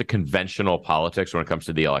it comes to conventional politics, when it comes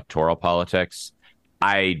to the electoral politics,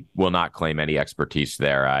 I will not claim any expertise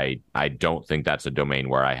there. I don't think that's a domain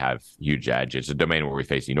where I have huge edge. It's a domain where we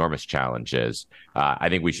face enormous challenges. I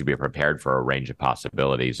think we should be prepared for a range of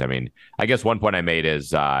possibilities. I mean, I guess one point I made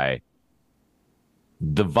is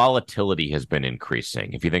the volatility has been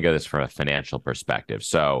increasing, if you think of this from a financial perspective.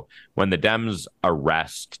 So when the Dems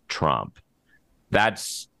arrest Trump, that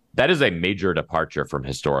is a major departure from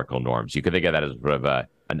historical norms. You could think of that as sort of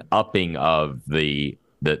an upping of the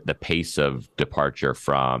pace of departure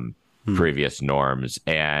from previous norms.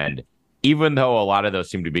 And even though a lot of those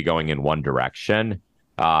seem to be going in one direction,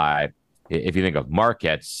 if you think of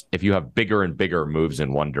markets, if you have bigger and bigger moves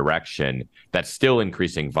in one direction, that's still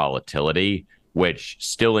increasing volatility, which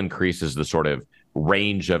still increases the sort of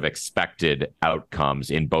range of expected outcomes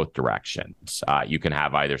in both directions. You can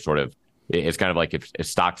have either sort of, it's kind of like if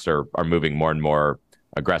stocks are moving more and more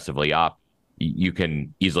aggressively up, you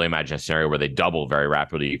can easily imagine a scenario where they double very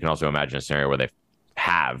rapidly. You can also imagine a scenario where they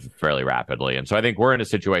halve fairly rapidly. And so I think we're in a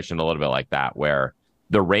situation a little bit like that, where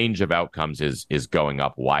the range of outcomes is going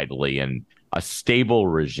up widely, and a stable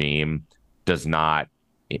regime does not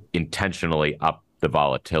intentionally up the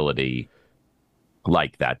volatility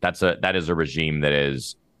like that. That is a regime that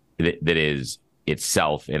is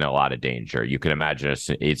itself in a lot of danger. You can imagine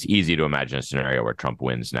it's easy to imagine a scenario where Trump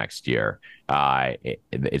wins next year.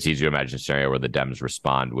 It's easy to imagine a scenario where the Dems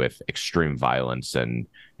respond with extreme violence and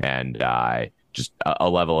just a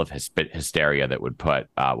level of hysteria that would put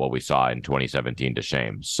what we saw in 2017 to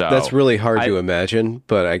shame. So that's really hard to imagine,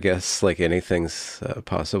 but I guess like anything's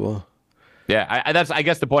possible. Yeah, I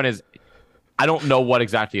guess the point is, I don't know what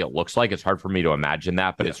exactly it looks like. It's hard for me to imagine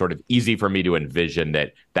that, but it's sort of easy for me to envision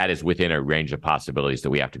that is within a range of possibilities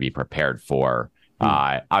that we have to be prepared for.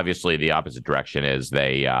 Obviously, the opposite direction is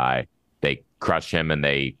they crush him and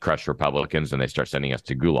they crush Republicans and they start sending us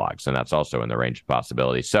to gulags, and that's also in the range of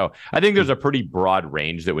possibilities. So I think there's a pretty broad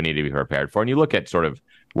range that we need to be prepared for. And you look at sort of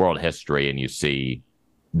world history and you see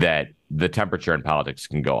that the temperature in politics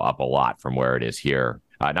can go up a lot from where it is here.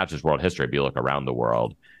 Not just world history, but you look around the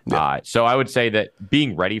world. Yeah. So I would say that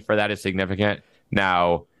being ready for that is significant.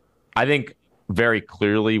 Now, I think very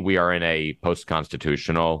clearly we are in a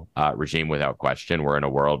post-constitutional regime without question. We're in a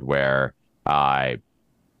world where,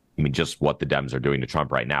 just what the Dems are doing to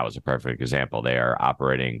Trump right now is a perfect example. They are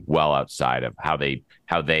operating well outside of how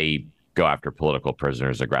they go after political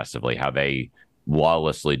prisoners aggressively, how they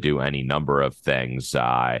lawlessly do any number of things,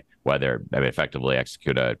 whether effectively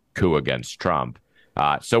execute a coup against Trump.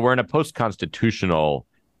 So we're in a post-constitutional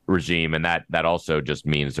regime, and that also just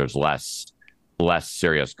means there's less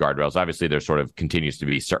serious guardrails. Obviously, there sort of continues to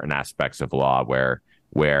be certain aspects of law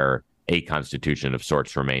where a constitution of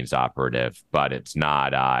sorts remains operative, but it's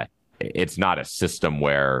not a system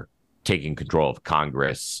where taking control of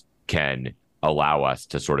Congress can allow us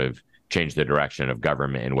to sort of change the direction of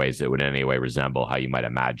government in ways that would in any way resemble how you might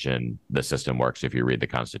imagine the system works if you read the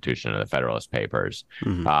Constitution and the Federalist Papers.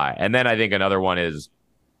 Mm-hmm. And then I think another one is,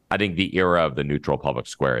 I think the era of the neutral public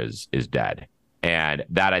square is dead. And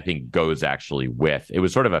that, I think, goes actually with, it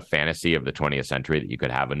was sort of a fantasy of the 20th century that you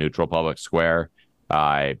could have a neutral public square.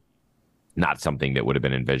 Not something that would have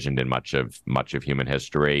been envisioned in much of human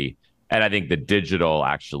history. And I think the digital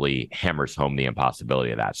actually hammers home the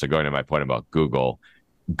impossibility of that. So going to my point about Google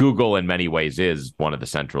in many ways is one of the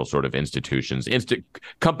central sort of institutions.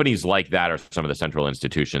 Companies like that are some of the central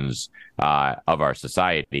institutions of our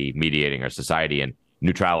society, mediating our society, and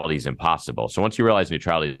neutrality is impossible. So once you realize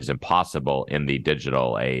neutrality is impossible in the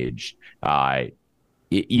digital age,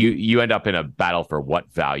 you end up in a battle for what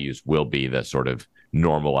values will be the sort of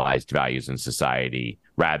normalized values in society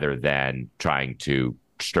rather than trying to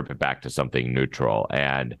strip it back to something neutral.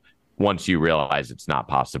 And once you realize it's not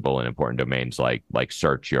possible in important domains like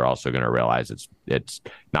search, you're also going to realize it's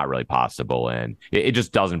not really possible, and it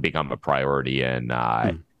just doesn't become a priority in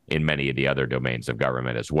many of the other domains of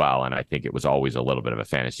government as well. And I think it was always a little bit of a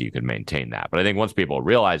fantasy you could maintain that. But I think once people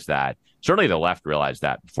realized that, certainly the left realized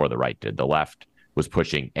that before the right did. The left was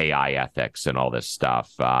pushing AI ethics and all this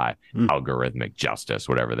stuff, algorithmic justice,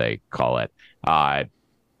 whatever they call it,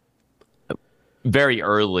 very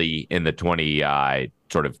early in the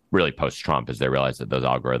sort of really post-Trump, as they realized that those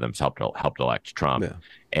algorithms helped elect Trump. Yeah.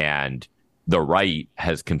 And the right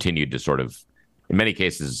has continued to sort of, in many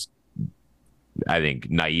cases, I think,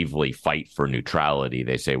 naively fight for neutrality.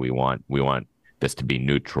 They say we want this to be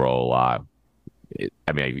neutral.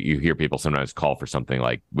 You hear people sometimes call for something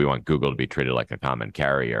like, we want Google to be treated like a common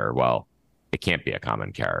carrier. Well, it can't be a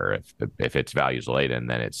common carrier if its values laden.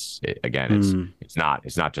 Then it's not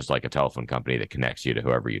just like a telephone company that connects you to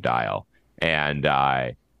whoever you dial. And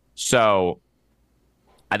so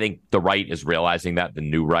I think the right is realizing that the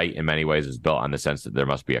new right in many ways is built on the sense that there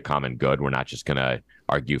must be a common good. We're not just going to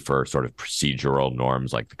argue for sort of procedural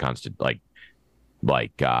norms like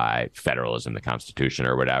federalism, the Constitution,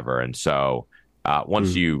 or whatever. And so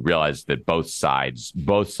once you realize that both sides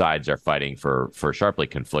are fighting for sharply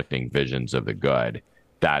conflicting visions of the good,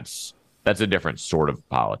 that's a different sort of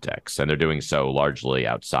politics. And they're doing so largely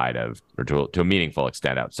outside of, or to a meaningful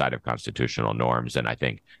extent outside of constitutional norms. And I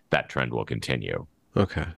think that trend will continue.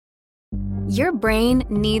 Okay. Your brain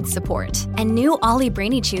needs support, and new Ollie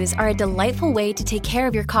Brainy Chews are a delightful way to take care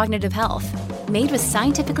of your cognitive health. Made with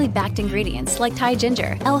scientifically backed ingredients like Thai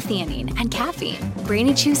ginger, L-theanine, and caffeine,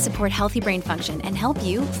 Brainy Chews support healthy brain function and help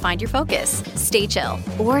you find your focus, stay chill,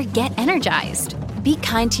 or get energized. Be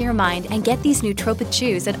kind to your mind and get these nootropic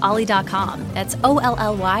chews at ollie.com. That's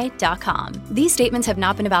OLLY.com. These statements have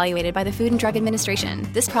not been evaluated by the Food and Drug Administration.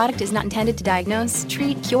 This product is not intended to diagnose,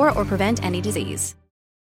 treat, cure, or prevent any disease.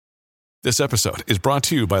 This episode is brought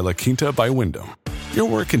to you by La Quinta by Wyndham. Your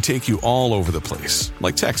work can take you all over the place,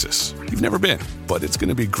 like Texas. You've never been, but it's going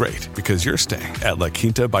to be great because you're staying at La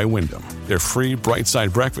Quinta by Wyndham. Their free Bright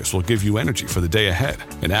Side breakfast will give you energy for the day ahead.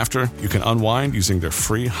 And after, you can unwind using their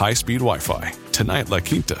free high-speed Wi-Fi. Tonight, La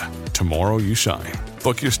Quinta. Tomorrow, you shine.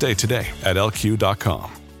 Book your stay today at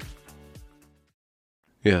lq.com.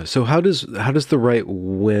 Yeah. So how does the right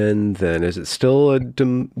win then? Is it still a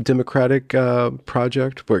democratic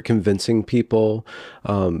project where convincing people,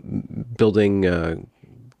 building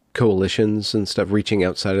coalitions and stuff, reaching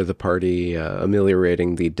outside of the party,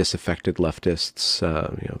 ameliorating the disaffected leftists,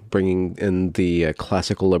 bringing in the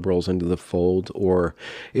classical liberals into the fold? Or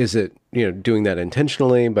is it, doing that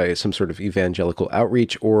intentionally by some sort of evangelical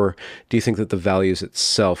outreach? Or do you think that the values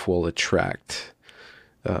itself will attract,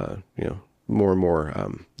 more and more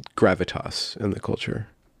gravitas in the culture?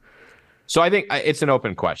 So I think it's an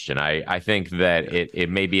open question. I think that it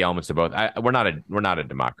may be elements of both. We're not a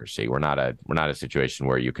democracy. We're not a situation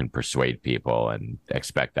where you can persuade people and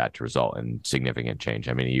expect that to result in significant change.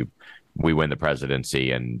 I mean, we win the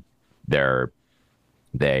presidency, and the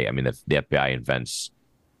FBI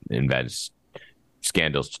invents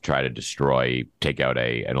scandals to try to take out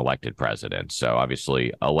an elected president. So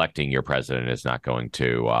obviously, electing your president is not going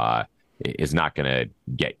to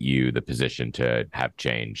get you the position to have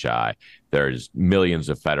change. There's millions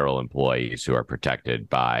of federal employees who are protected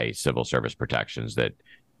by civil service protections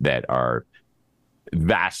that are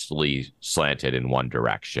vastly slanted in one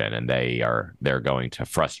direction, and they're going to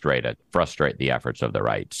frustrate the efforts of the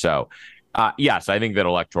right. So, yes, I think that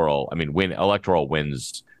electoral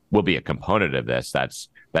wins will be a component of this. That's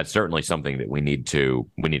certainly something that we need to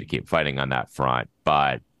keep fighting on that front,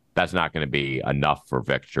 but that's not going to be enough for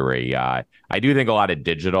victory. I do think a lot of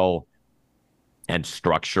digital and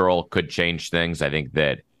structural could change things. I think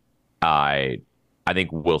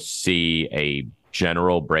we'll see a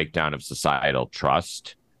general breakdown of societal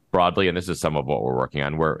trust broadly, and this is some of what we're working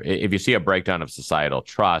on. Where if you see a breakdown of societal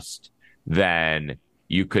trust, then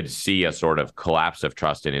you could see a sort of collapse of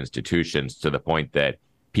trust in institutions to the point that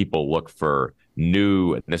people look for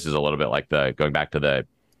new. And this is a little bit like going back to the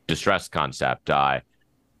distress concept.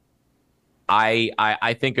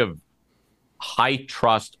 I think of high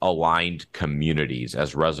trust aligned communities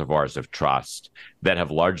as reservoirs of trust that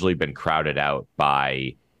have largely been crowded out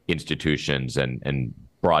by institutions and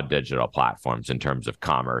broad digital platforms in terms of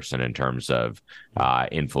commerce and in terms of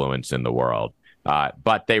influence in the world.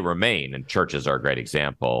 But they remain, and churches are a great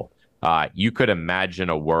example. You could imagine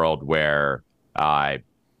a world where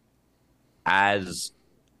as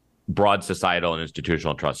broad societal and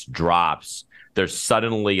institutional trust drops, there's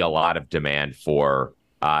suddenly a lot of demand for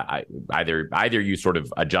either you sort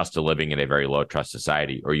of adjust to living in a very low trust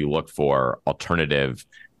society, or you look for alternative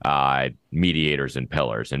mediators and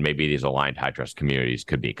pillars. And maybe these aligned high trust communities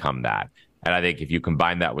could become that. And I think if you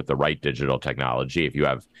combine that with the right digital technology, if you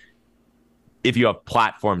have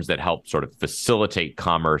platforms that help sort of facilitate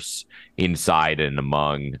commerce inside and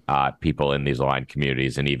among people in these aligned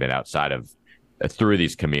communities, and even outside of through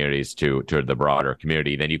these communities to the broader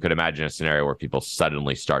community, then you could imagine a scenario where people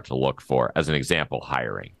suddenly start to look for, as an example,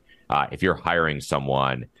 hiring. If you're hiring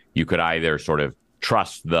someone, you could either sort of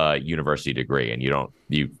trust the university degree, and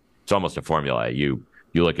it's almost a formula. You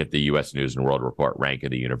look at the U.S. News and World Report rank of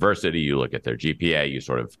the university, you look at their GPA, you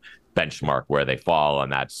sort of benchmark where they fall,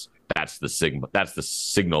 and that's the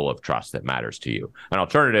signal of trust that matters to you. An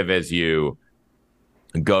alternative is you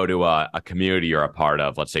go to a community you're a part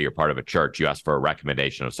of. Let's say you're part of a church. You ask for a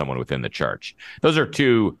recommendation of someone within the church. Those are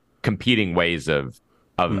two competing ways of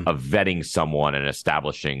vetting someone and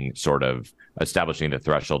establishing the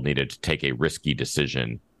threshold needed to take a risky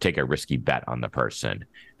decision, take a risky bet on the person.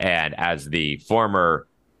 And as the former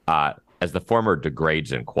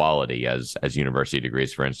degrades in quality, as university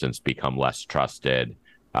degrees, for instance, become less trusted,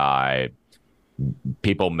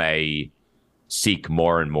 people may seek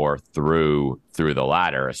more and more through the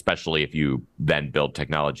latter, especially if you then build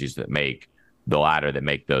technologies that make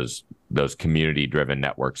those community-driven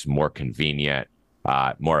networks more convenient,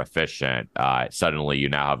 more efficient. Suddenly you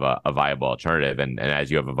now have a viable alternative. And as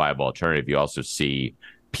you have a viable alternative, you also see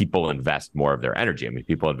people invest more of their energy. I mean,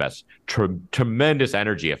 people invest tremendous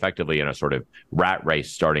energy effectively in a sort of rat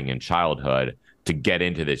race starting in childhood to get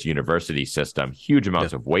into this university system, huge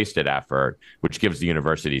amounts of wasted effort, which gives the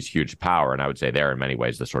universities huge power. And I would say they're in many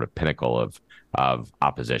ways the sort of pinnacle of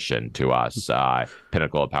opposition to us,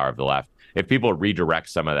 pinnacle of power of the left. If people redirect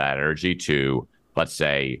some of that energy to, let's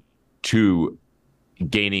say, to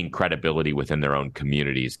gaining credibility within their own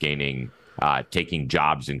communities, taking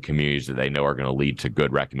jobs in communities that they know are going to lead to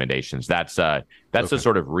good recommendations, that's a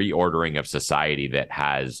sort of reordering of society that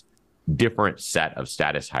has different set of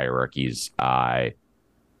status hierarchies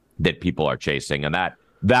that people are chasing. And that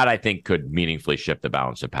I think could meaningfully shift the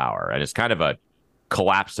balance of power. And it's kind of a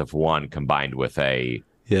collapse of one combined with a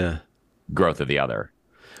growth of the other.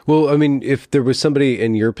 Well, I mean, if there was somebody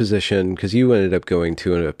in your position, because you ended up going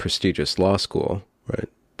to a prestigious law school, right?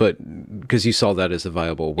 But because you saw that as a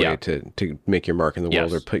viable way to make your mark in the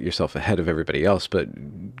world or put yourself ahead of everybody else, but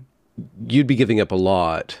you'd be giving up a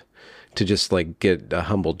lot to just like get a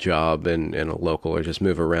humble job in a local or just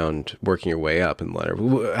move around working your way up and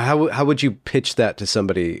whatever. How would you pitch that to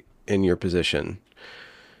somebody in your position?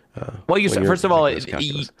 Well, you said, first of all, I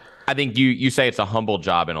think you say it's a humble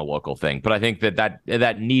job in a local thing, but I think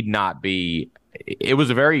that need not be. It was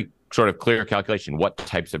a very sort of clear calculation. What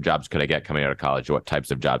types of jobs could I get coming out of college? What types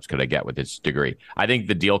of jobs could I get with this degree? I think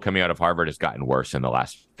the deal coming out of Harvard has gotten worse in the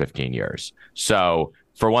last 15 years. So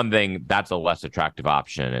for one thing, that's a less attractive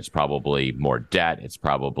option. It's probably more debt. It's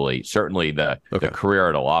probably certainly the career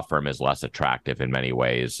at a law firm is less attractive in many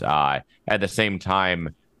ways. At the same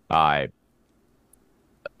time, a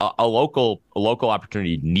local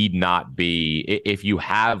opportunity need not be, if you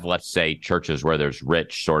have, let's say, churches where there's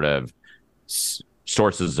rich sort of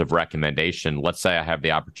sources of recommendation. Let's say I have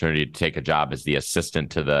the opportunity to take a job as the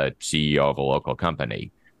assistant to the CEO of a local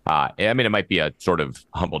company. I mean, it might be a sort of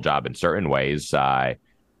humble job in certain ways.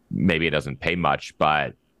 Maybe it doesn't pay much,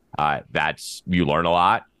 but you learn a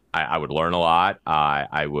lot. I would learn a lot.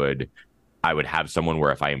 I would have someone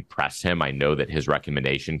where if I impress him, I know that his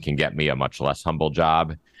recommendation can get me a much less humble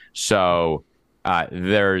job. So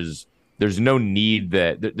there's no need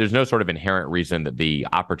there's no sort of inherent reason that the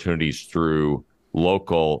opportunities through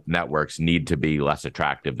local networks need to be less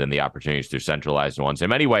attractive than the opportunities through centralized ones. In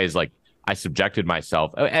many ways, like I subjected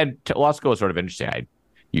myself, and law school is sort of interesting.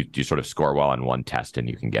 You sort of score well on one test and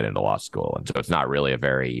you can get into law school. And so it's not really I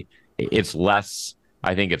think it's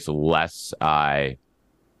less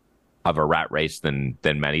of a rat race than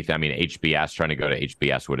many. I mean, HBS, trying to go to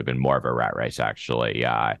HBS would have been more of a rat race, actually.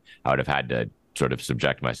 I would have had to sort of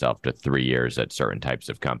subject myself to 3 years at certain types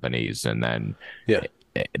of companies. And then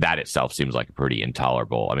that itself seems like a pretty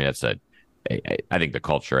intolerable. I mean, I think the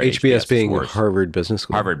culture at HBS being Harvard Business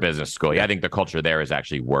School. Harvard Business School. Yeah, I think the culture there is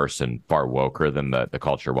actually worse and far woker than the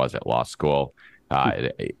culture was at law school.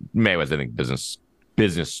 May was, I think, business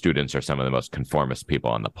students are some of the most conformist people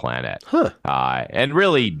on the planet. And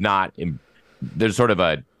really there's sort of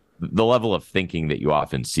the level of thinking that you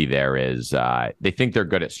often see there is they think they're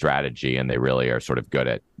good at strategy and they really are sort of good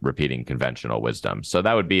at repeating conventional wisdom. So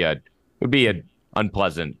that would be an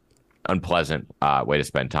unpleasant way to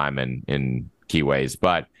spend time in key ways.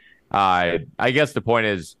 But I guess the point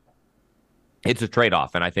is it's a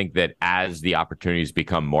trade-off. And I think that as the opportunities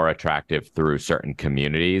become more attractive through certain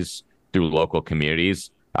communities, through local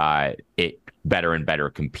communities, it better and better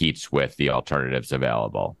competes with the alternatives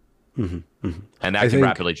available. Mm-hmm, mm-hmm. And that can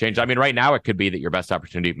rapidly change. I mean, right now it could be that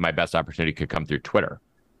my best opportunity could come through Twitter,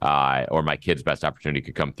 or my kid's best opportunity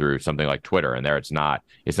could come through something like Twitter. And there it's not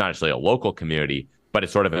actually a local community, but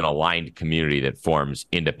it's sort of an aligned community that forms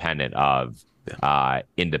independent of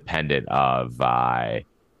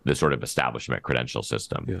the sort of establishment credential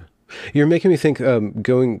system. Yeah. You're making me think,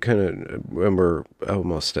 going kind of, when we're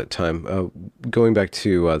almost at time, going back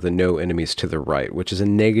to the no enemies to the right, which is a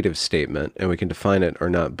negative statement, and we can define it or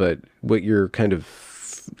not, but what you're kind of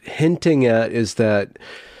hinting at is that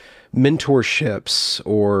mentorships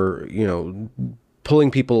or,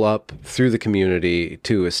 pulling people up through the community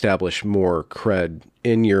to establish more cred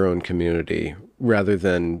in your own community rather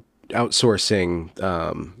than outsourcing,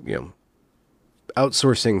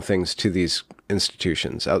 outsourcing things to these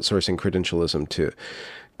institutions, outsourcing credentialism to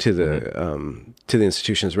the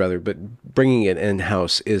institutions rather, but bringing it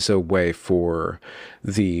in-house is a way for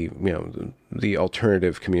the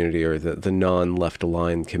alternative community or the non-left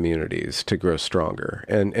aligned communities to grow stronger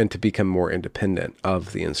and to become more independent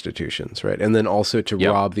of the institutions, right? And then also to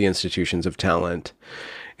rob the institutions of talent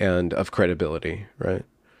and of credibility, right?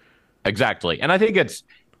 Exactly. And I think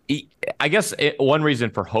one reason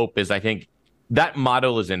for hope is I think that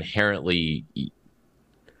model is inherently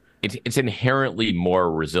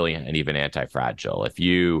more resilient and even anti-fragile. If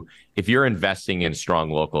you're investing in strong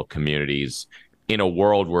local communities in a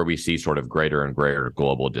world where we see sort of greater and greater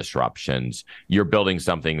global disruptions, you're building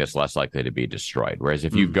something that's less likely to be destroyed. Whereas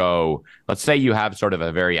if you go, let's say you have sort of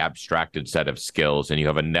a very abstracted set of skills and you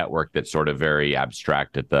have a network that's sort of very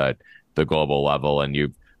abstract at the global level, and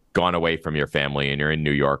you've gone away from your family and you're in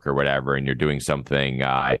New York or whatever, and you're doing something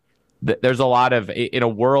there's a lot of, in a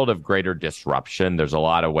world of greater disruption, there's a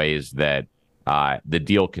lot of ways that the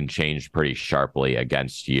deal can change pretty sharply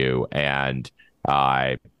against you. And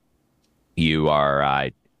you are,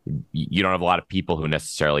 you don't have a lot of people who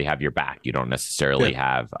necessarily have your back. You don't necessarily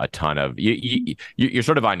have a ton of you're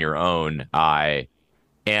sort of on your own.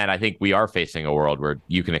 And I think we are facing a world where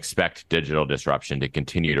you can expect digital disruption to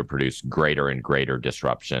continue to produce greater and greater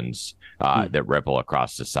disruptions that ripple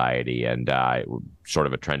across society, and sort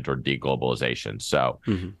of a trend toward deglobalization. So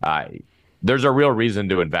there's a real reason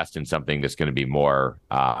to invest in something that's going to be more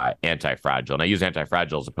anti-fragile. And I use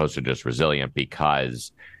anti-fragile as opposed to just resilient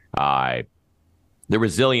because the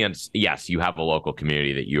resilience, yes, you have a local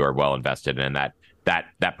community that you are well invested in, and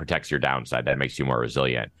that protects your downside. That makes you more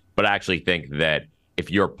resilient. But I actually think that if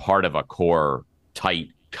you're part of a core, tight,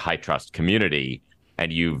 high trust community,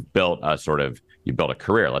 and you've built a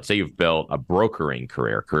career, let's say you've built a brokering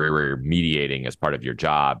career where you're mediating as part of your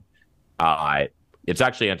job, it's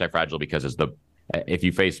actually anti-fragile because if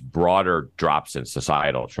you face broader drops in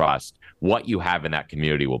societal trust, what you have in that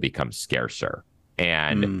community will become scarcer.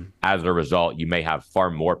 And as a result, you may have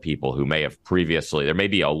far more people who may have previously, there may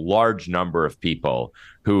be a large number of people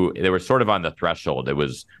who they were sort of on the threshold. It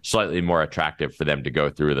was slightly more attractive for them to go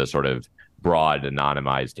through the sort of broad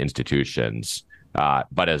anonymized institutions.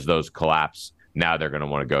 But as those collapse, now they're going to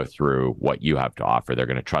want to go through what you have to offer. They're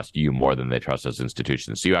going to trust you more than they trust those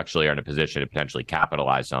institutions. So you actually are in a position to potentially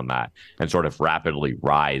capitalize on that and sort of rapidly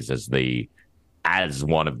rise as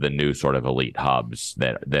one of the new sort of elite hubs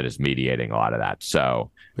that is mediating a lot of that.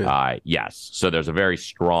 So, yes. So there's a very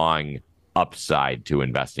strong upside to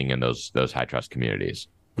investing in those high trust communities.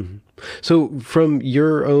 Mm-hmm. So from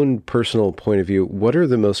your own personal point of view, what are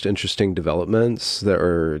the most interesting developments that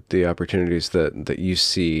are the opportunities that you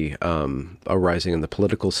see arising in the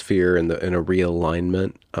political sphere and in a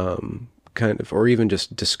realignment kind of, or even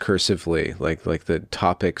just discursively, like the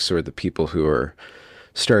topics or the people who are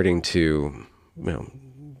starting to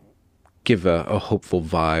give a hopeful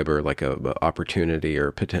vibe or like a opportunity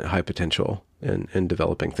or high potential in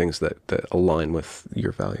developing things that align with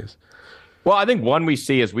your values? Well, I think one we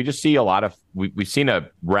see is we just see we've seen a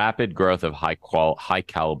rapid growth of high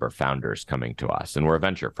caliber founders coming to us, and we're a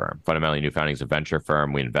venture firm. Fundamentally, New Founding is a venture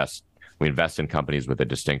firm. We invest in companies with a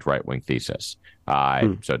distinct right wing thesis.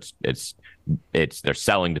 So they're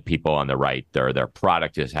selling to people on the right. Their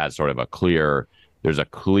product has sort of a clear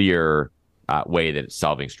way that it's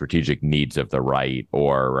solving strategic needs of the right,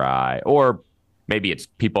 or maybe it's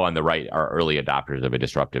people on the right are early adopters of a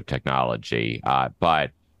disruptive technology. But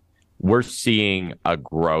we're seeing a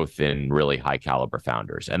growth in really high caliber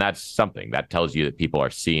founders, and that's something that tells you that people are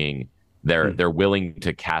seeing they're willing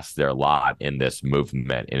to cast their lot in this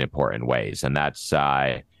movement in important ways, and that's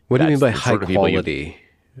what do you mean by high quality?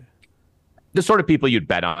 The sort of people you'd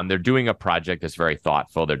bet on. They're doing a project that's very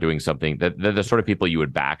thoughtful. They're doing something that they're the sort of people you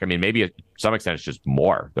would back. I mean, maybe to some extent it's just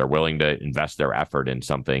more. They're willing to invest their effort in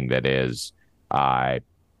something that is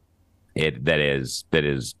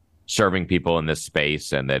serving people in this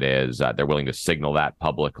space, and that is they're willing to signal that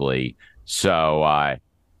publicly. So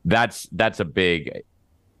that's a big.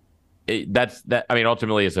 I mean,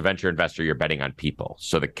 ultimately, as a venture investor, you're betting on people.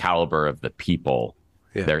 So the caliber of the people,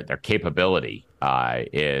 their capability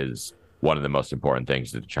is one of the most important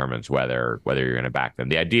things that determines whether you're going to back them.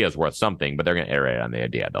 The idea is worth something, but they're going to iterate on the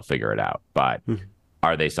idea. They'll figure it out. But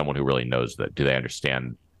are they someone who really knows that? Do they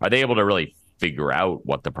understand? Are they able to really figure out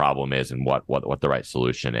what the problem is and what the right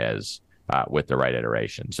solution is with the right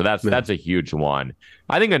iteration? So that's a huge one.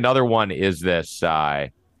 I think another one is this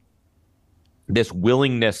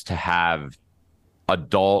willingness to have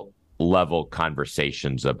adult level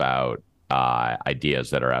conversations about ideas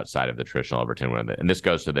that are outside of the traditional Overton. And this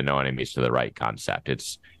goes to the no enemies to the right concept.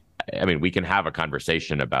 We can have a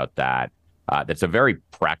conversation about that. That's a very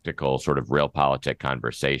practical sort of realpolitik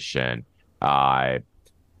conversation.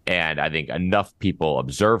 And I think enough people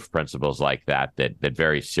observe principles like that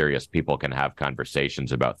very serious people can have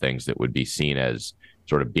conversations about things that would be seen as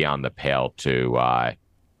sort of beyond the pale to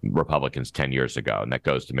Republicans 10 years ago. And that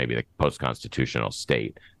goes to maybe the post-constitutional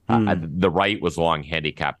state. The right was long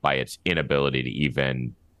handicapped by its inability to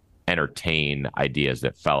even entertain ideas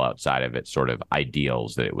that fell outside of its sort of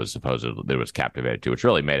ideals that it was captivated to, which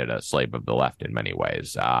really made it a slave of the left in many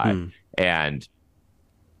ways. And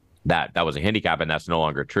that was a handicap, and that's no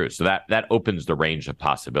longer true. So that opens the range of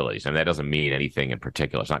possibilities. I mean, that doesn't mean anything in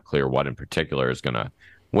particular. It's not clear what in particular is going to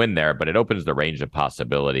win there, but it opens the range of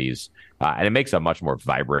possibilities, and it makes a much more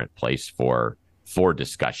vibrant place for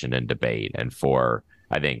discussion and debate, and for,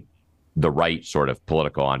 I think, the right sort of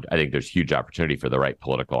political. I think there's huge opportunity for the right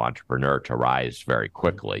political entrepreneur to rise very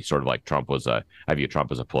quickly. Sort of like I view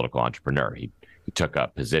Trump as a political entrepreneur. He took a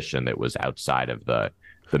position that was outside of the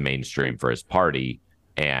mainstream for his party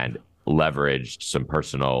and leveraged some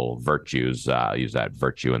personal virtues, use that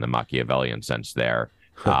virtue in the Machiavellian sense there,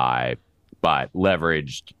 but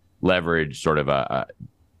leveraged sort of a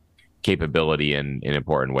capability in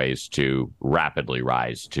important ways to rapidly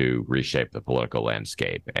rise to reshape the political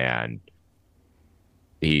landscape. And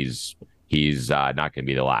he's not going to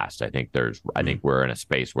be the last. I think we're in a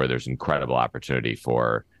space where there's incredible opportunity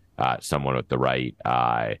for someone with the right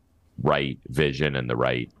vision and the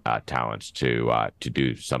right talents to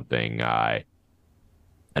do something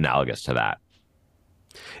analogous to that.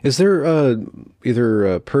 Is there either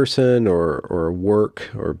a person or a work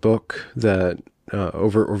or book that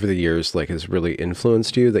over the years has really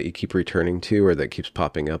influenced you, that you keep returning to, or that keeps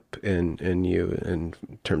popping up in you in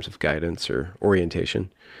terms of guidance or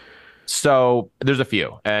orientation? So there's a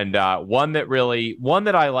few, and one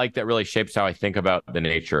that I like that really shapes how I think about the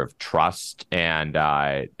nature of trust, and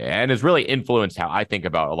has really influenced how I think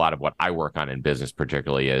about a lot of what I work on in business,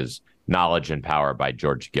 particularly, is Knowledge and Power by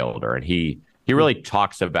George Gilder. And he really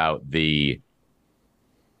talks about it's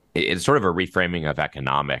sort of a reframing of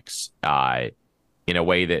economics in a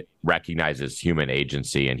way that recognizes human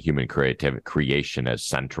agency and human creation as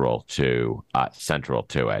central to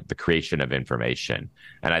it, the creation of information.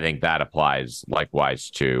 And I think that applies likewise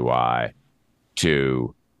to what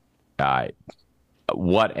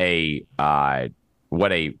a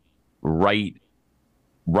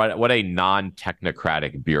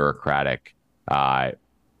non-technocratic, bureaucratic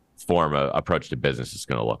approach to business is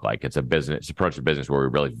going to look like. It's approach to business where we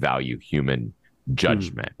really value human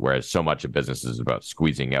judgment, whereas so much of business is about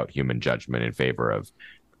squeezing out human judgment in favor of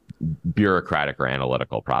bureaucratic or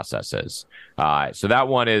analytical processes. So that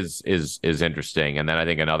one is interesting. And then I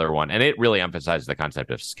think another one, and it really emphasizes the concept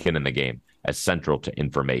of skin in the game as central to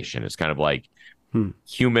information. It's kind of like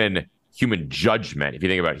human judgment. If you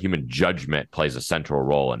think about it, human judgment plays a central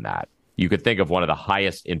role in that. You could think of one of the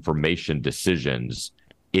highest information decisions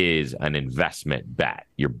is an investment bet.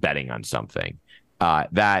 You're betting on something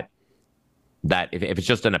that if it's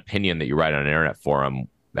just an opinion that you write on an internet forum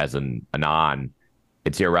as an anon,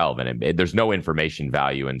 it's irrelevant. There's no information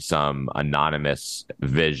value in some anonymous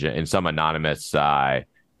vision, in some anonymous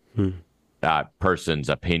person's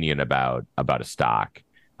opinion about a stock.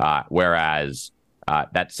 Whereas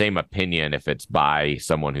that same opinion, if it's by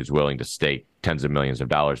someone who's willing to stake tens of millions of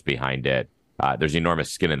dollars behind it, there's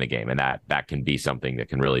enormous skin in the game, and that can be something that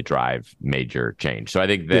can really drive major change. So I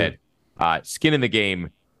think that skin in the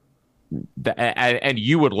game. And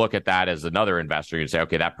you would look at that as another investor and say,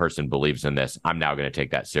 okay, that person believes in this. I'm now going to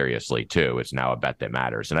take that seriously too. It's now a bet that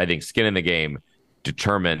matters. And I think skin in the game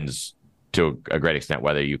determines to a great extent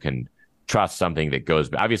whether you can trust something that goes,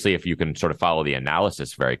 obviously, if you can sort of follow the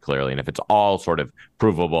analysis very clearly, and if it's all sort of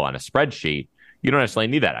provable on a spreadsheet, you don't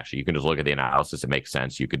necessarily need that. Actually, you can just look at the analysis. It makes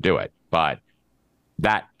sense. You could do it. But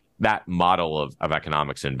that model of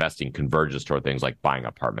economics and investing converges toward things like buying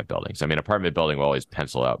apartment buildings. I mean, apartment building will always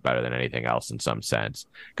pencil out better than anything else in some sense,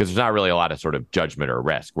 because there's not really a lot of sort of judgment or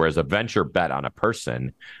risk. Whereas a venture bet on a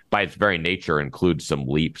person, by its very nature, includes some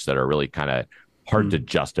leaps that are really kind of hard to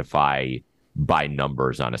justify by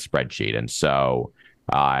numbers on a spreadsheet. And so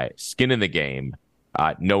skin in the game,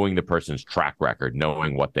 knowing the person's track record,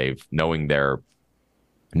 knowing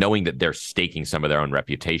that they're staking some of their own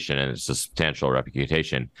reputation, and it's a substantial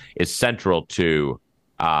reputation, is central to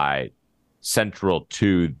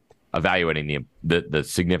evaluating the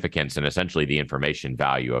significance and essentially the information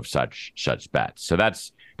value of such bets. So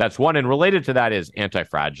that's one. And related to that is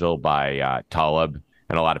Anti-Fragile by Taleb,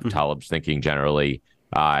 and a lot of Taleb's thinking generally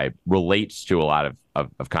relates to a lot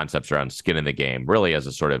of concepts around skin in the game, really as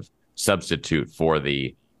a sort of substitute for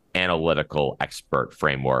the analytical expert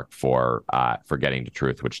framework for getting to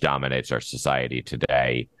truth, which dominates our society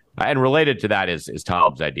today. And related to that is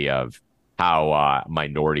Taleb's idea of how a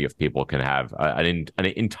minority of people can have an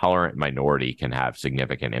intolerant minority can have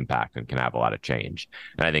significant impact and can have a lot of change.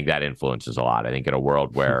 And I think that influences a lot. I think in a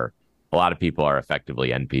world where a lot of people are effectively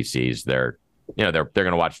NPCs, they're going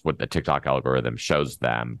to watch what the TikTok algorithm shows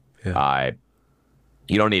them. Yeah.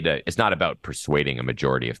 You don't need to, it's not about persuading a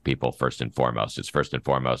majority of people first and foremost. It's first and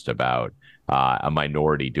foremost about a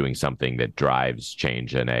minority doing something that drives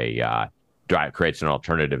change in creates an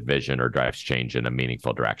alternative vision or drives change in a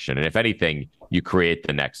meaningful direction. And if anything, you create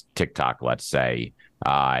the next TikTok, let's say,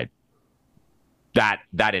 that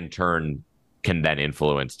in turn can then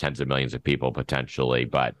influence tens of millions of people potentially,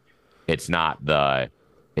 but it's not the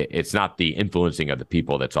influencing of the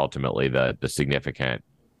people that's ultimately the significant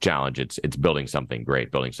challenge. It's building something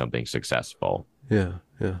great, building something successful. Yeah.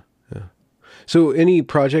 So any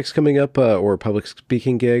projects coming up or public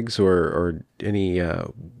speaking gigs or any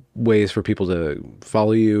ways for people to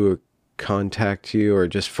follow you or contact you or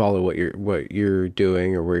just follow what you're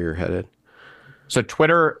doing or where you're headed? So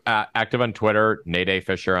Twitter, active on Twitter, Nate A.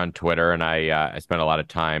 Fischer on Twitter, and I spent a lot of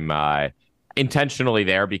time intentionally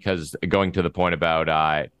there because going to the point about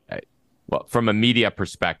well, from a media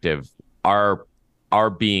perspective, our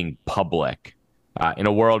being public in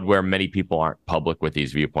a world where many people aren't public with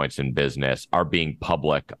these viewpoints in business, our being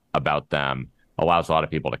public about them allows a lot of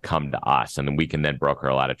people to come to us, and then we can then broker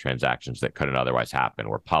a lot of transactions that couldn't otherwise happen,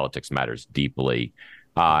 where politics matters deeply.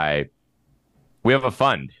 We have a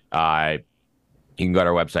fund. You can go to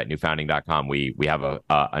our website, newfounding.com. We have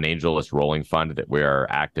an angel list rolling fund that we are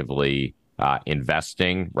actively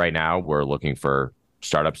investing right now. We're looking for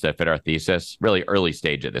startups that fit our thesis. Really early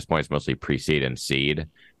stage at this point. It's mostly pre-seed and seed.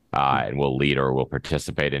 And we'll lead or we'll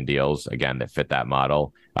participate in deals, again, that fit that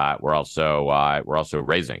model. We're also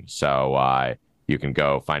raising. So you can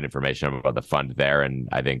go find information about the fund there. And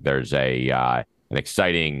I think there's an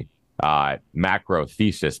exciting macro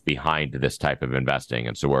thesis behind this type of investing.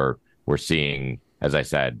 And so we're seeing, as I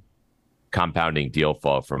said, compounding deal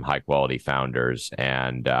flow from high quality founders.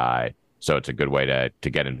 And so it's a good way to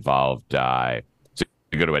get involved. It's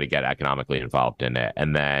a good way to get economically involved in it.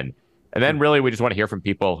 And then really we just want to hear from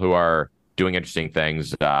people who are doing interesting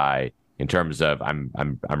things in terms of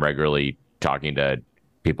I'm regularly talking to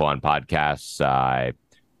people on podcasts.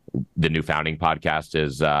 The New Founding podcast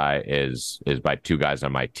is by two guys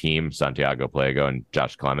on my team, Santiago Pliego and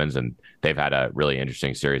Josh Clemens, and they've had a really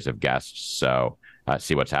interesting series of guests. So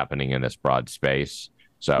see what's happening in this broad space.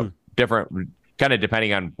 So different, kind of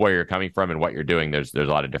depending on where you're coming from and what you're doing, there's a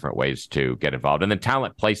lot of different ways to get involved. And then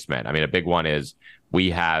talent placement. I mean, a big one is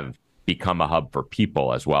we have become a hub for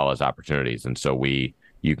people as well as opportunities. And so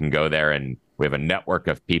you can go there and we have a network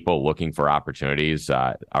of people looking for opportunities.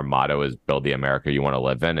 Our motto is build the America you want to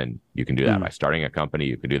live in. And you can do that by starting a company.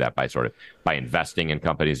 You can do that by investing in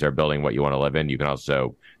companies that are building what you want to live in. You can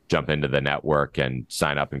also jump into the network and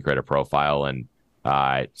sign up and create a profile and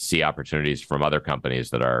see opportunities from other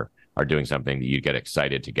companies that are doing something that you get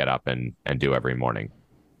excited to get up and do every morning.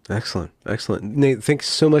 Excellent. Nate, thanks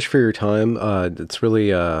so much for your time.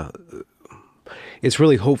 It's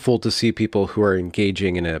really hopeful to see people who are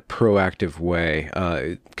engaging in a proactive way.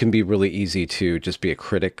 It can be really easy to just be a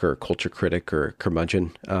critic or a culture critic or a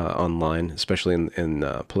curmudgeon online, especially in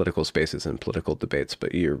political spaces and political debates.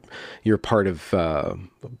 But you're part of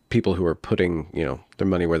people who are putting their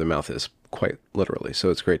money where their mouth is, quite literally. So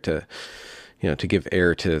it's great to give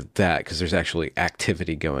air to that, because there's actually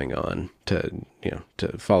activity going on to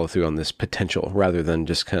follow through on this potential rather than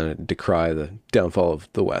just kind of decry the downfall of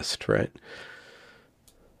the West, right?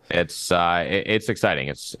 It's exciting.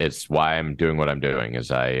 It's why I'm doing what I'm doing.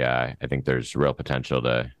 Is I think there's real potential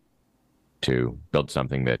to build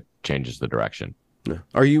something that changes the direction. No.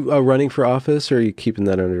 Are you running for office, or are you keeping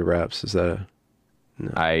that under wraps? Is that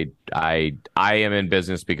no. I am in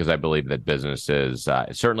business because I believe that business is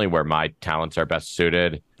certainly where my talents are best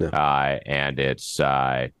suited, and it's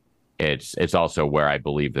also where I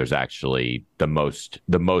believe there's actually the most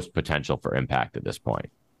potential for impact at this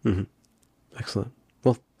point. Mm-hmm. Excellent.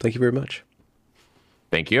 Well, thank you very much.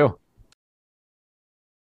 Thank you.